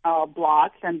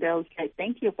non-blocks, and they'll say,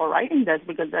 thank you for writing this,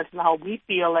 because that's how we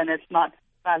feel, and it's not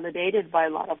validated by a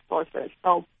lot of sources.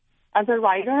 So as a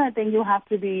writer, I think you have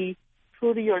to be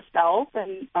true to yourself,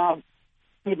 and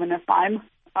even if I'm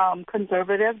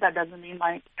conservative, that doesn't mean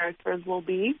my characters will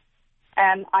be.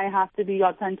 And I have to be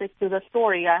authentic to the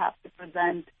story. I have to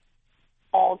present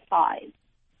all sides,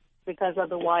 because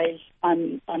otherwise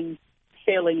I'm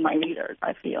failing my readers,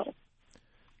 I feel.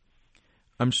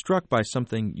 I'm struck by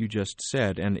something you just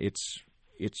said, and it's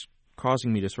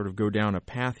causing me to sort of go down a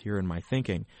path here in my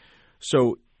thinking.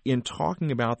 So in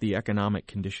talking about the economic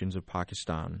conditions of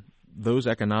Pakistan, those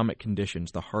economic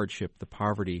conditions, the hardship, the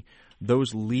poverty,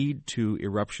 those lead to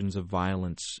eruptions of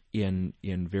violence in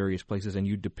various places, and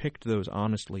you depict those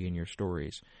honestly in your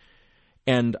stories.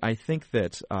 And I think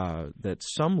that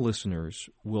some listeners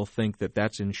will think that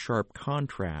that's in sharp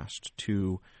contrast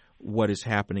to what is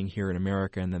happening here in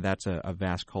America, and that that's a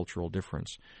vast cultural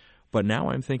difference. But now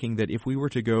I'm thinking that if we were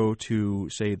to go to,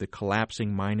 say, the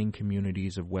collapsing mining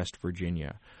communities of West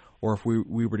Virginia, or if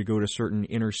we were to go to certain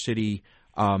inner city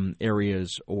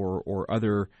areas or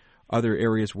other other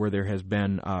areas where there has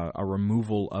been a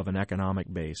removal of an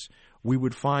economic base, we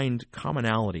would find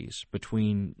commonalities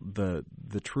between the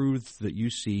truths that you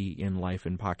see in life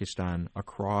in Pakistan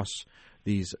across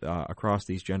these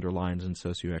gender lines and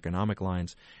socioeconomic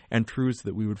lines, and truths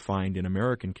that we would find in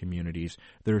American communities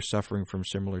that are suffering from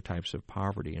similar types of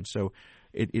poverty. And so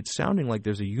it's sounding like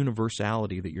there's a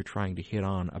universality that you're trying to hit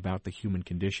on about the human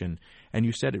condition. And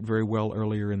you said it very well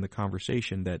earlier in the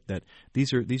conversation that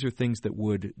these are things that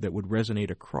would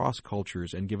resonate across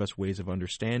cultures and give us ways of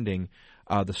understanding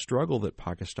the struggle that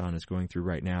Pakistan is going through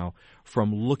right now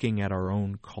from looking at our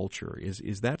own culture.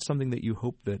 Is that something that you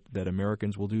hope that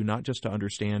Americans will do, not just to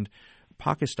understand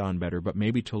Pakistan better, but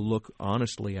maybe to look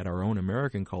honestly at our own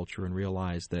American culture and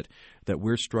realize that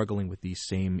we're struggling with these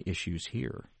same issues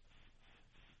here?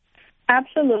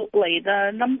 Absolutely.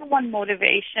 The number one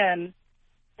motivation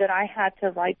that I had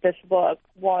to write this book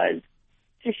was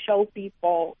to show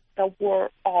people that we're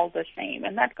all the same.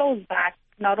 And that goes back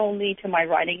not only to my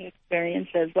writing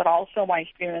experiences, but also my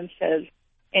experiences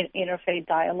in interfaith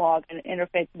dialogue and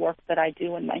interfaith work that I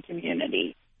do in my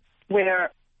community,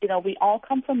 where, we all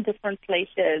come from different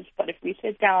places, but if we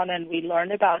sit down and we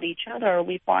learn about each other,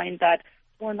 we find that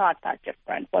we're not that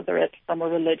different, whether it's from a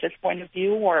religious point of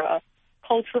view or a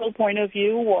cultural point of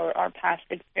view or our past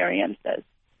experiences.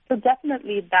 So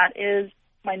definitely that is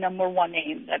my number one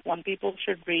aim, that when people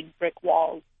should read Brick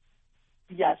Walls,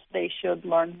 yes, they should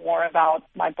learn more about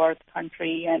my birth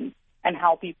country and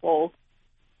how people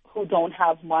who don't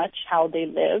have much, how they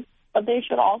live. But they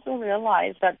should also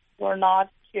realize that we're not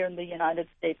here in the United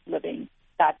States living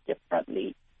that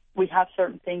differently. We have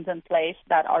certain things in place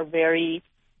that are very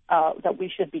that we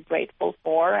should be grateful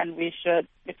for, and we should,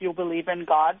 if you believe in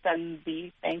God, then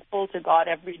be thankful to God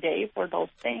every day for those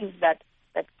things that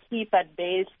keep at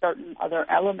bay certain other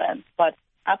elements. But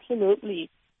absolutely,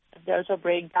 if there's a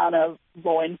breakdown of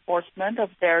law enforcement, if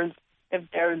there's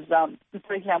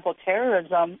for example,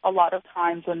 terrorism, a lot of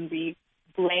times when we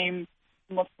blame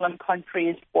Muslim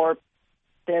countries for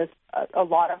this, a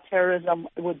lot of terrorism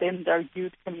within their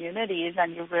youth communities,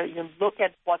 and you look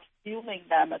at what's fueling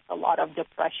them. It's a lot of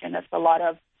depression. It's a lot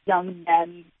of young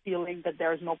men feeling that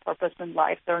there's no purpose in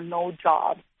life. There are no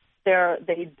jobs.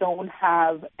 They don't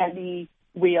have any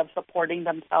way of supporting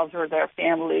themselves or their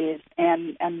families,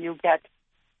 and you get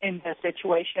in a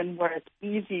situation where it's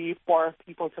easy for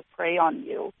people to prey on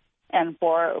you and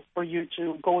for you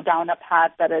to go down a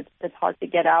path that it's hard to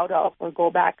get out of or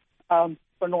go back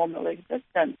for normal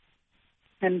existence.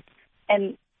 And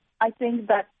I think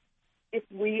that if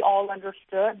we all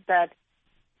understood that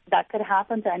could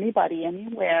happen to anybody,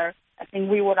 anywhere, I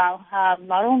think we would all have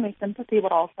not only sympathy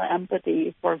but also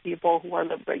empathy for people who are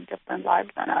living different lives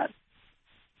than us.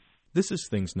 This is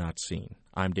Things Not Seen.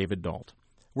 I'm David Dalt.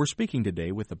 We're speaking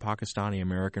today with the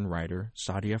Pakistani-American writer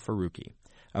Saadia Farooqui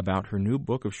about her new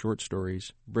book of short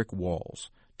stories, Brick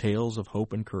Walls, Tales of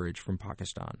Hope and Courage from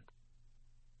Pakistan.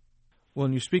 Well,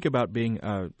 when you speak about being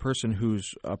a person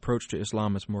whose approach to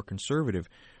Islam is more conservative,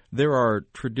 there are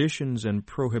traditions and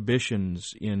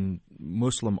prohibitions in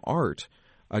Muslim art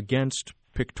against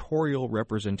pictorial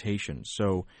representation.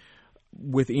 So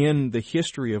within the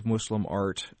history of Muslim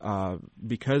art,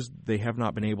 because they have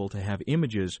not been able to have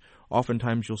images,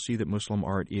 oftentimes you'll see that Muslim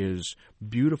art is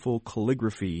beautiful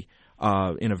calligraphy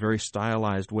in a very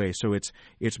stylized way. So it's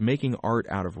making art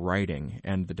out of writing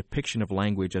and the depiction of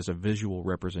language as a visual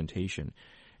representation.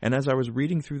 And as I was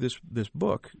reading through this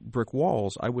book, Brick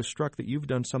Walls, I was struck that you've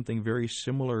done something very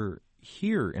similar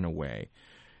here in a way.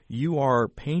 You are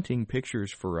painting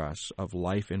pictures for us of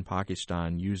life in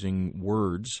Pakistan using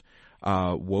words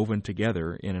woven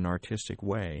together in an artistic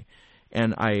way.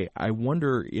 And I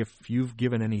wonder if you've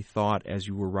given any thought as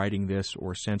you were writing this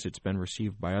or since it's been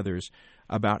received by others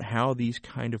about how these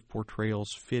kind of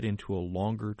portrayals fit into a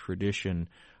longer tradition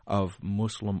of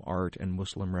Muslim art and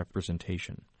Muslim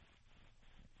representation.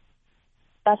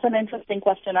 That's an interesting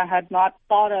question. I had not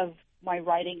thought of my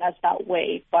writing as that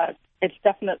way, but it's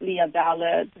definitely a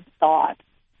valid thought.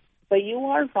 But you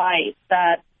are right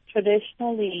that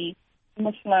traditionally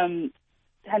Muslims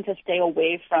tend to stay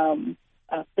away from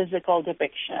physical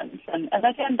depictions. And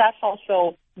again, that's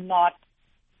also not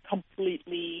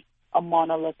completely a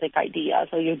monolithic idea.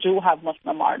 So you do have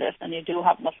Muslim artists and you do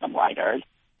have Muslim writers.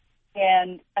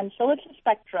 And so it's a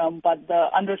spectrum, but the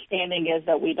understanding is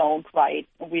that we don't write,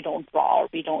 we don't draw, or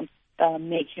we don't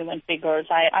make human figures.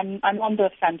 I'm on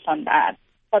the fence on that.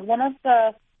 But one of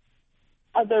the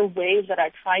other ways that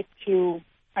I tried to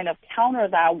kind of counter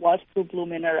that was through Blue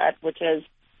Minaret, which is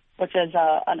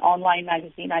an online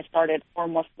magazine I started for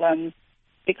Muslims,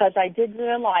 because I did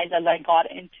realize as I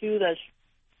got into this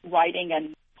writing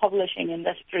and publishing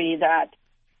industry that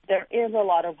there is a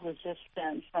lot of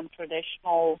resistance from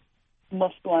traditional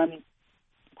Muslim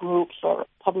groups or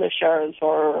publishers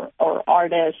or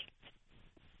artists,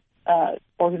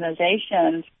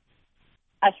 organizations,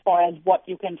 as far as what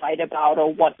you can write about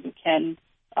or what you can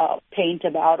paint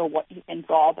about or what you can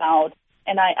draw about.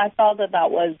 And I felt that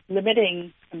was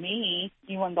limiting to me,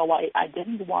 even though I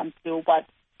didn't want to. But,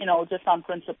 just on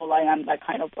principle, I am that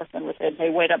kind of person who says, hey,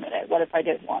 wait a minute, what if I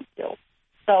did want to?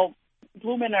 So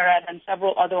Blue Minaret and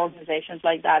several other organizations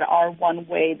like that are one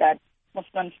way that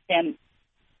Muslims can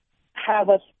have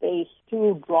a space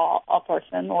to draw a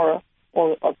person or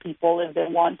people if they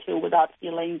want to without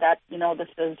feeling that, this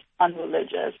is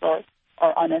unreligious or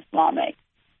un-Islamic.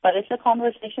 But it's a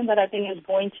conversation that I think is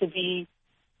going to be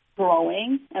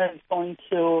growing, and it's going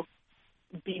to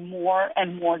be more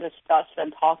and more discussed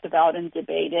and talked about and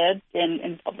debated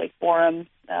in public forums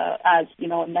as,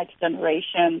 next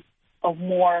generation of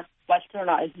more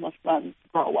westernized Muslims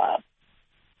grow up.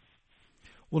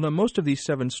 Well, now, most of these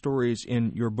 7 stories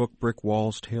in your book, Brick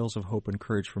Walls, Tales of Hope and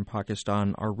Courage from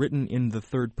Pakistan, are written in the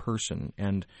third person,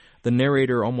 and the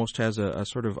narrator almost has a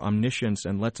sort of omniscience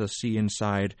and lets us see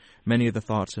inside many of the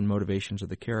thoughts and motivations of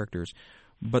the characters.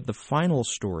 But the final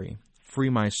story, Free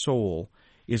My Soul,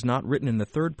 is not written in the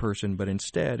third person, but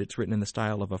instead it's written in the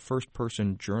style of a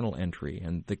first-person journal entry,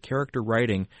 and the character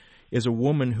writing is a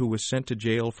woman who was sent to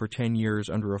jail for 10 years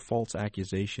under a false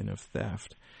accusation of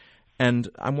theft. And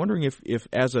I'm wondering if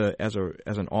as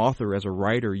an author, as a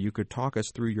writer, you could talk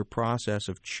us through your process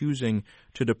of choosing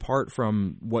to depart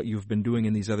from what you've been doing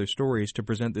in these other stories to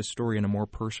present this story in a more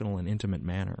personal and intimate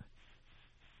manner.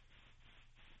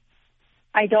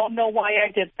 I don't know why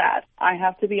I did that. I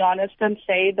have to be honest and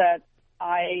say that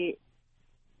I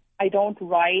don't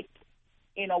write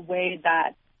in a way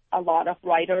that a lot of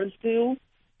writers do.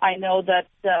 I know that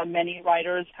many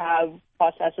writers have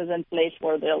processes in place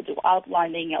where they'll do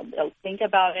outlining, they'll think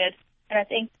about it, and I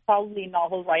think probably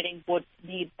novel writing would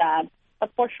need that.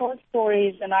 But for short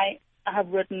stories, and I have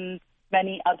written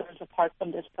many others apart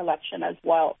from this collection as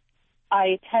well,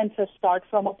 I tend to start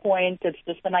from a point. It's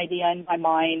just an idea in my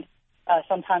mind.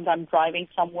 Sometimes I'm driving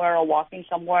somewhere or walking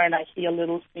somewhere and I see a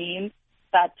little scene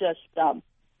that just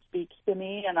speaks to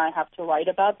me, and I have to write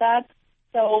about that.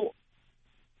 So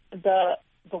the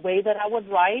way that I would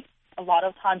write, a lot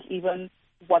of times even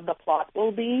what the plot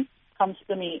will be, comes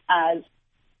to me as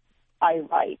I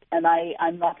write. And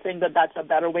I'm not saying that that's a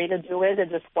better way to do it. It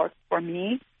just works for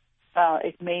me.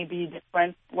 It may be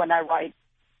different when I write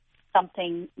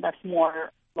something that's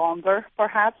more longer,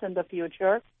 perhaps, in the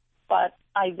future. But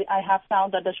I have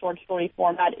found that the short story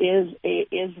format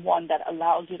is one that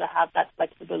allows you to have that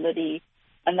flexibility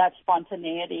and that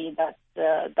spontaneity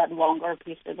that longer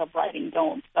pieces of writing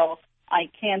don't. So I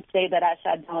can't say that I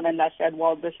sat down and I said,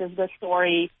 well, this is the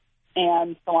story,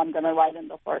 and so I'm going to write in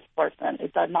the first person.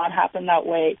 It does not happen that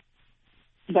way.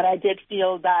 But I did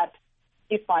feel that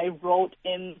if I wrote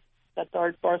in the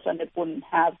third person, it wouldn't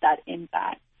have that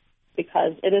impact,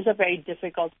 because it is a very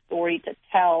difficult story to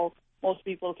tell. Most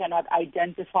people cannot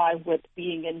identify with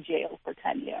being in jail for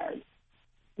 10 years,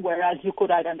 whereas you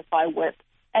could identify with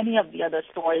any of the other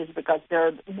stories because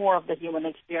they're more of the human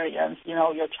experience.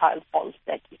 Your child falls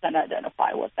sick, you can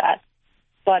identify with that.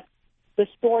 But the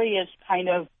story is kind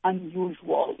of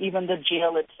unusual. Even the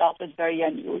jail itself is very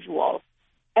unusual.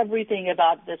 Everything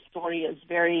about this story is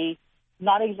very,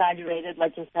 not exaggerated,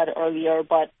 like you said earlier,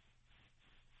 but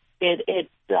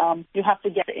you have to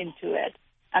get into it.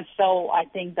 And so I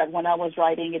think that when I was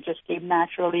writing, it just came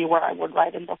naturally where I would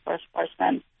write in the first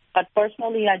person. But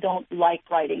personally, I don't like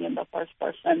writing in the first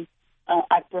person.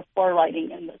 I prefer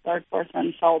writing in the third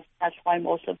person, so that's why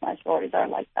most of my stories are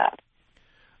like that.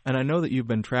 And I know that you've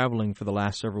been traveling for the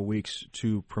last several weeks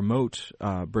to promote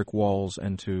Brick Walls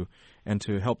and to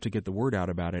help to get the word out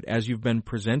about it. As you've been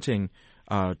presenting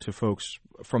to folks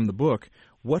from the book,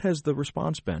 what has the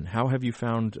response been? How have you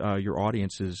found your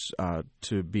audiences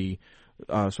to be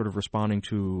sort of responding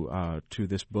to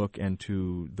this book and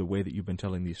to the way that you've been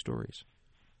telling these stories?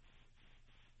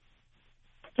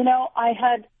 I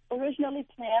had originally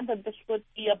planned that this would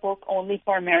be a book only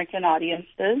for American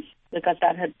audiences, because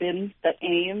that had been the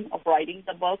aim of writing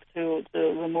the book, to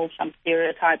remove some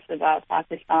stereotypes about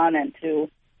Pakistan and to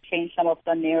change some of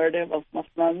the narrative of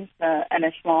Muslims and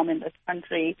Islam in this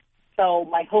country. So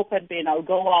my hope had been I'll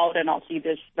go out and I'll see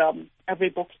this, every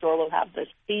bookstore will have this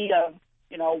sea of,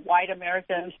 white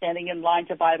Americans standing in line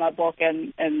to buy my book.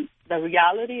 And the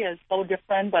reality is so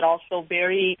different, but also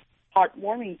very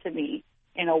heartwarming to me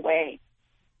in a way.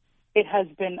 It has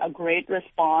been a great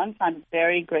response. I'm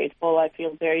very grateful. I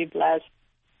feel very blessed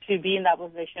to be in that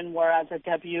position where, as a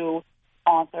debut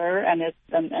author, and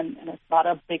it's not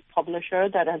a big publisher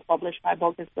that has published my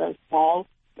book. It's a small,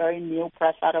 very new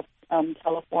press out of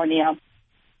California.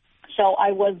 So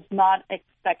I was not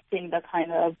expecting the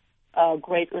kind of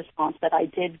great response that I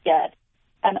did get,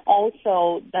 and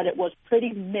also that it was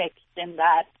pretty mixed in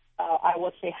that I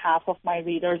would say half of my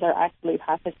readers are actually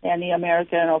Pakistani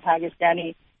American or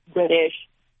Pakistani British,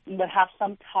 but have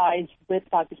some ties with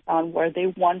Pakistan where they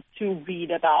want to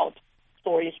read about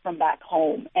stories from back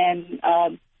home. And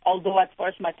although at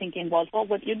first my thinking was, well,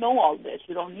 but you know all this,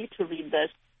 you don't need to read this.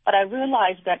 But I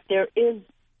realized that there is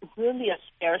really a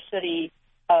scarcity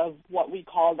of what we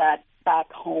call that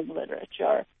back home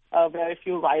literature. Very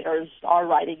few writers are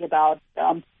writing about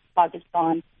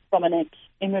Pakistan from an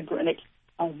immigrant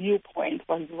viewpoint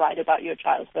when you write about your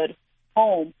childhood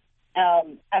home.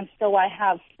 And so I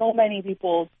have so many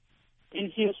people in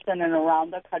Houston and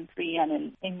around the country and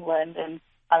in England, and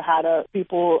I've had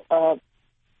people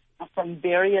from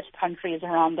various countries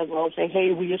around the world say,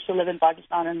 hey, we used to live in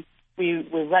Pakistan and we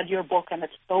read your book and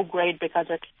it's so great because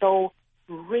it's so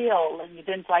real and you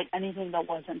didn't write anything that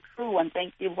wasn't true, and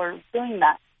thank you for doing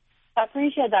that. I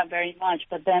appreciate that very much.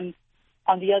 But then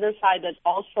on the other side, there's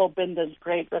also been this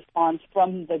great response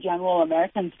from the general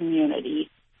American community,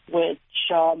 which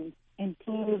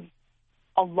includes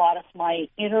a lot of my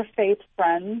interfaith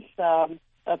friends,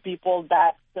 people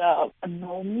that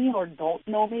know me or don't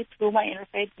know me through my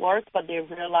interfaith work, but they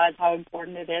realize how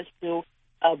important it is to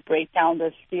break down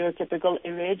the stereotypical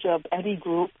image of any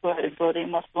group, including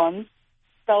Muslims.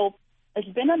 So it's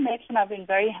been a mix, and I've been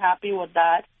very happy with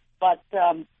that. But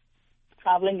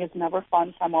traveling is never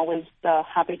fun, so I'm always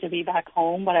happy to be back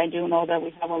home. But I do know that we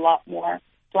have a lot more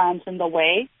plans in the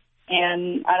way,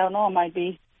 and I don't know, I might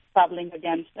be traveling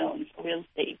again soon, so we'll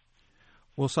see.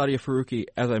 Well, Sadia Faruqi,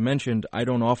 as I mentioned, I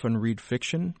don't often read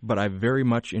fiction, but I very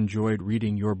much enjoyed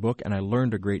reading your book, and I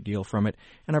learned a great deal from it,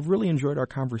 and I've really enjoyed our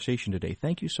conversation today.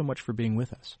 Thank you so much for being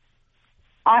with us.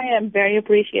 I am very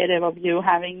appreciative of you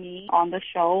having me on the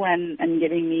show and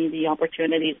giving me the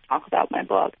opportunity to talk about my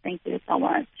book. Thank you so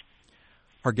much.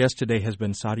 Our guest today has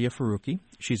been Sadia Faruqi.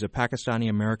 She's a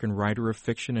Pakistani-American writer of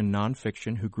fiction and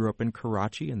nonfiction who grew up in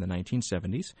Karachi in the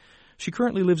 1970s. She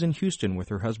currently lives in Houston with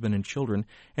her husband and children,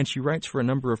 and she writes for a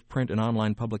number of print and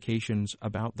online publications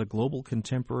about the global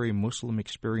contemporary Muslim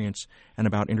experience and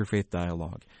about interfaith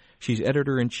dialogue. She's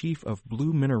editor-in-chief of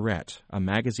Blue Minaret, a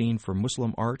magazine for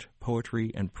Muslim art,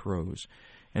 poetry, and prose.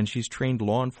 And she's trained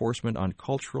law enforcement on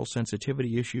cultural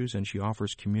sensitivity issues, and she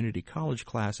offers community college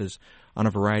classes on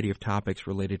a variety of topics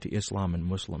related to Islam and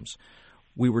Muslims.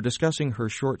 We were discussing her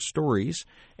short stories,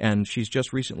 and she's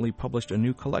just recently published a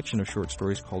new collection of short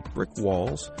stories called Brick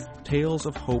Walls, Tales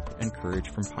of Hope and Courage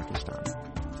from Pakistan.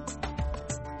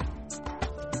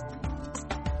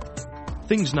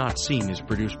 Things Not Seen is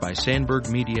produced by Sandberg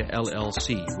Media,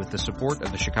 LLC, with the support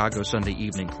of the Chicago Sunday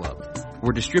Evening Club.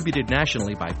 We're distributed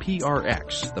nationally by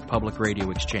PRX, the Public Radio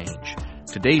Exchange.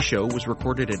 Today's show was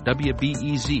recorded at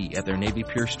WBEZ at their Navy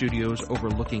Pier studios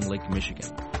overlooking Lake Michigan.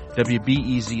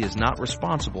 WBEZ is not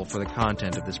responsible for the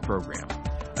content of this program.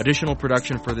 Additional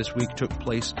production for this week took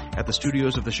place at the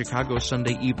studios of the Chicago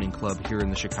Sunday Evening Club here in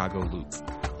the Chicago Loop.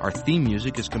 Our theme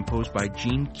music is composed by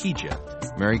Gene Kija.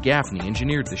 Mary Gaffney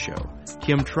engineered the show.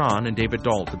 Kim Tron and David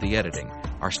Dahl did the editing.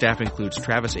 Our staff includes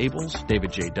Travis Abels,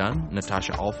 David J. Dunn,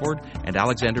 Natasha Alford, and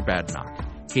Alexander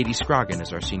Badnock. Katie Scroggin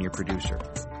is our senior producer.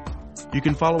 You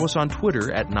can follow us on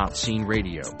Twitter at Not Seen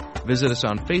Radio. Visit us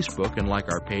on Facebook and like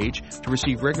our page to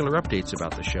receive regular updates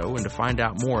about the show and to find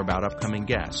out more about upcoming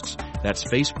guests. That's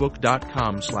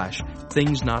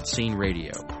facebook.com/Things Not Seen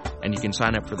Radio. And you can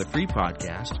sign up for the free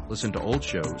podcast, listen to old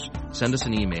shows, send us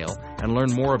an email, and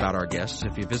learn more about our guests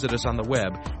if you visit us on the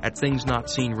web at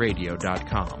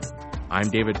thingsnotseenradio.com.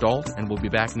 I'm David Dalt, and we'll be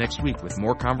back next week with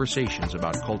more conversations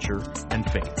about culture and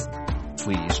faith.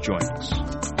 Please join us.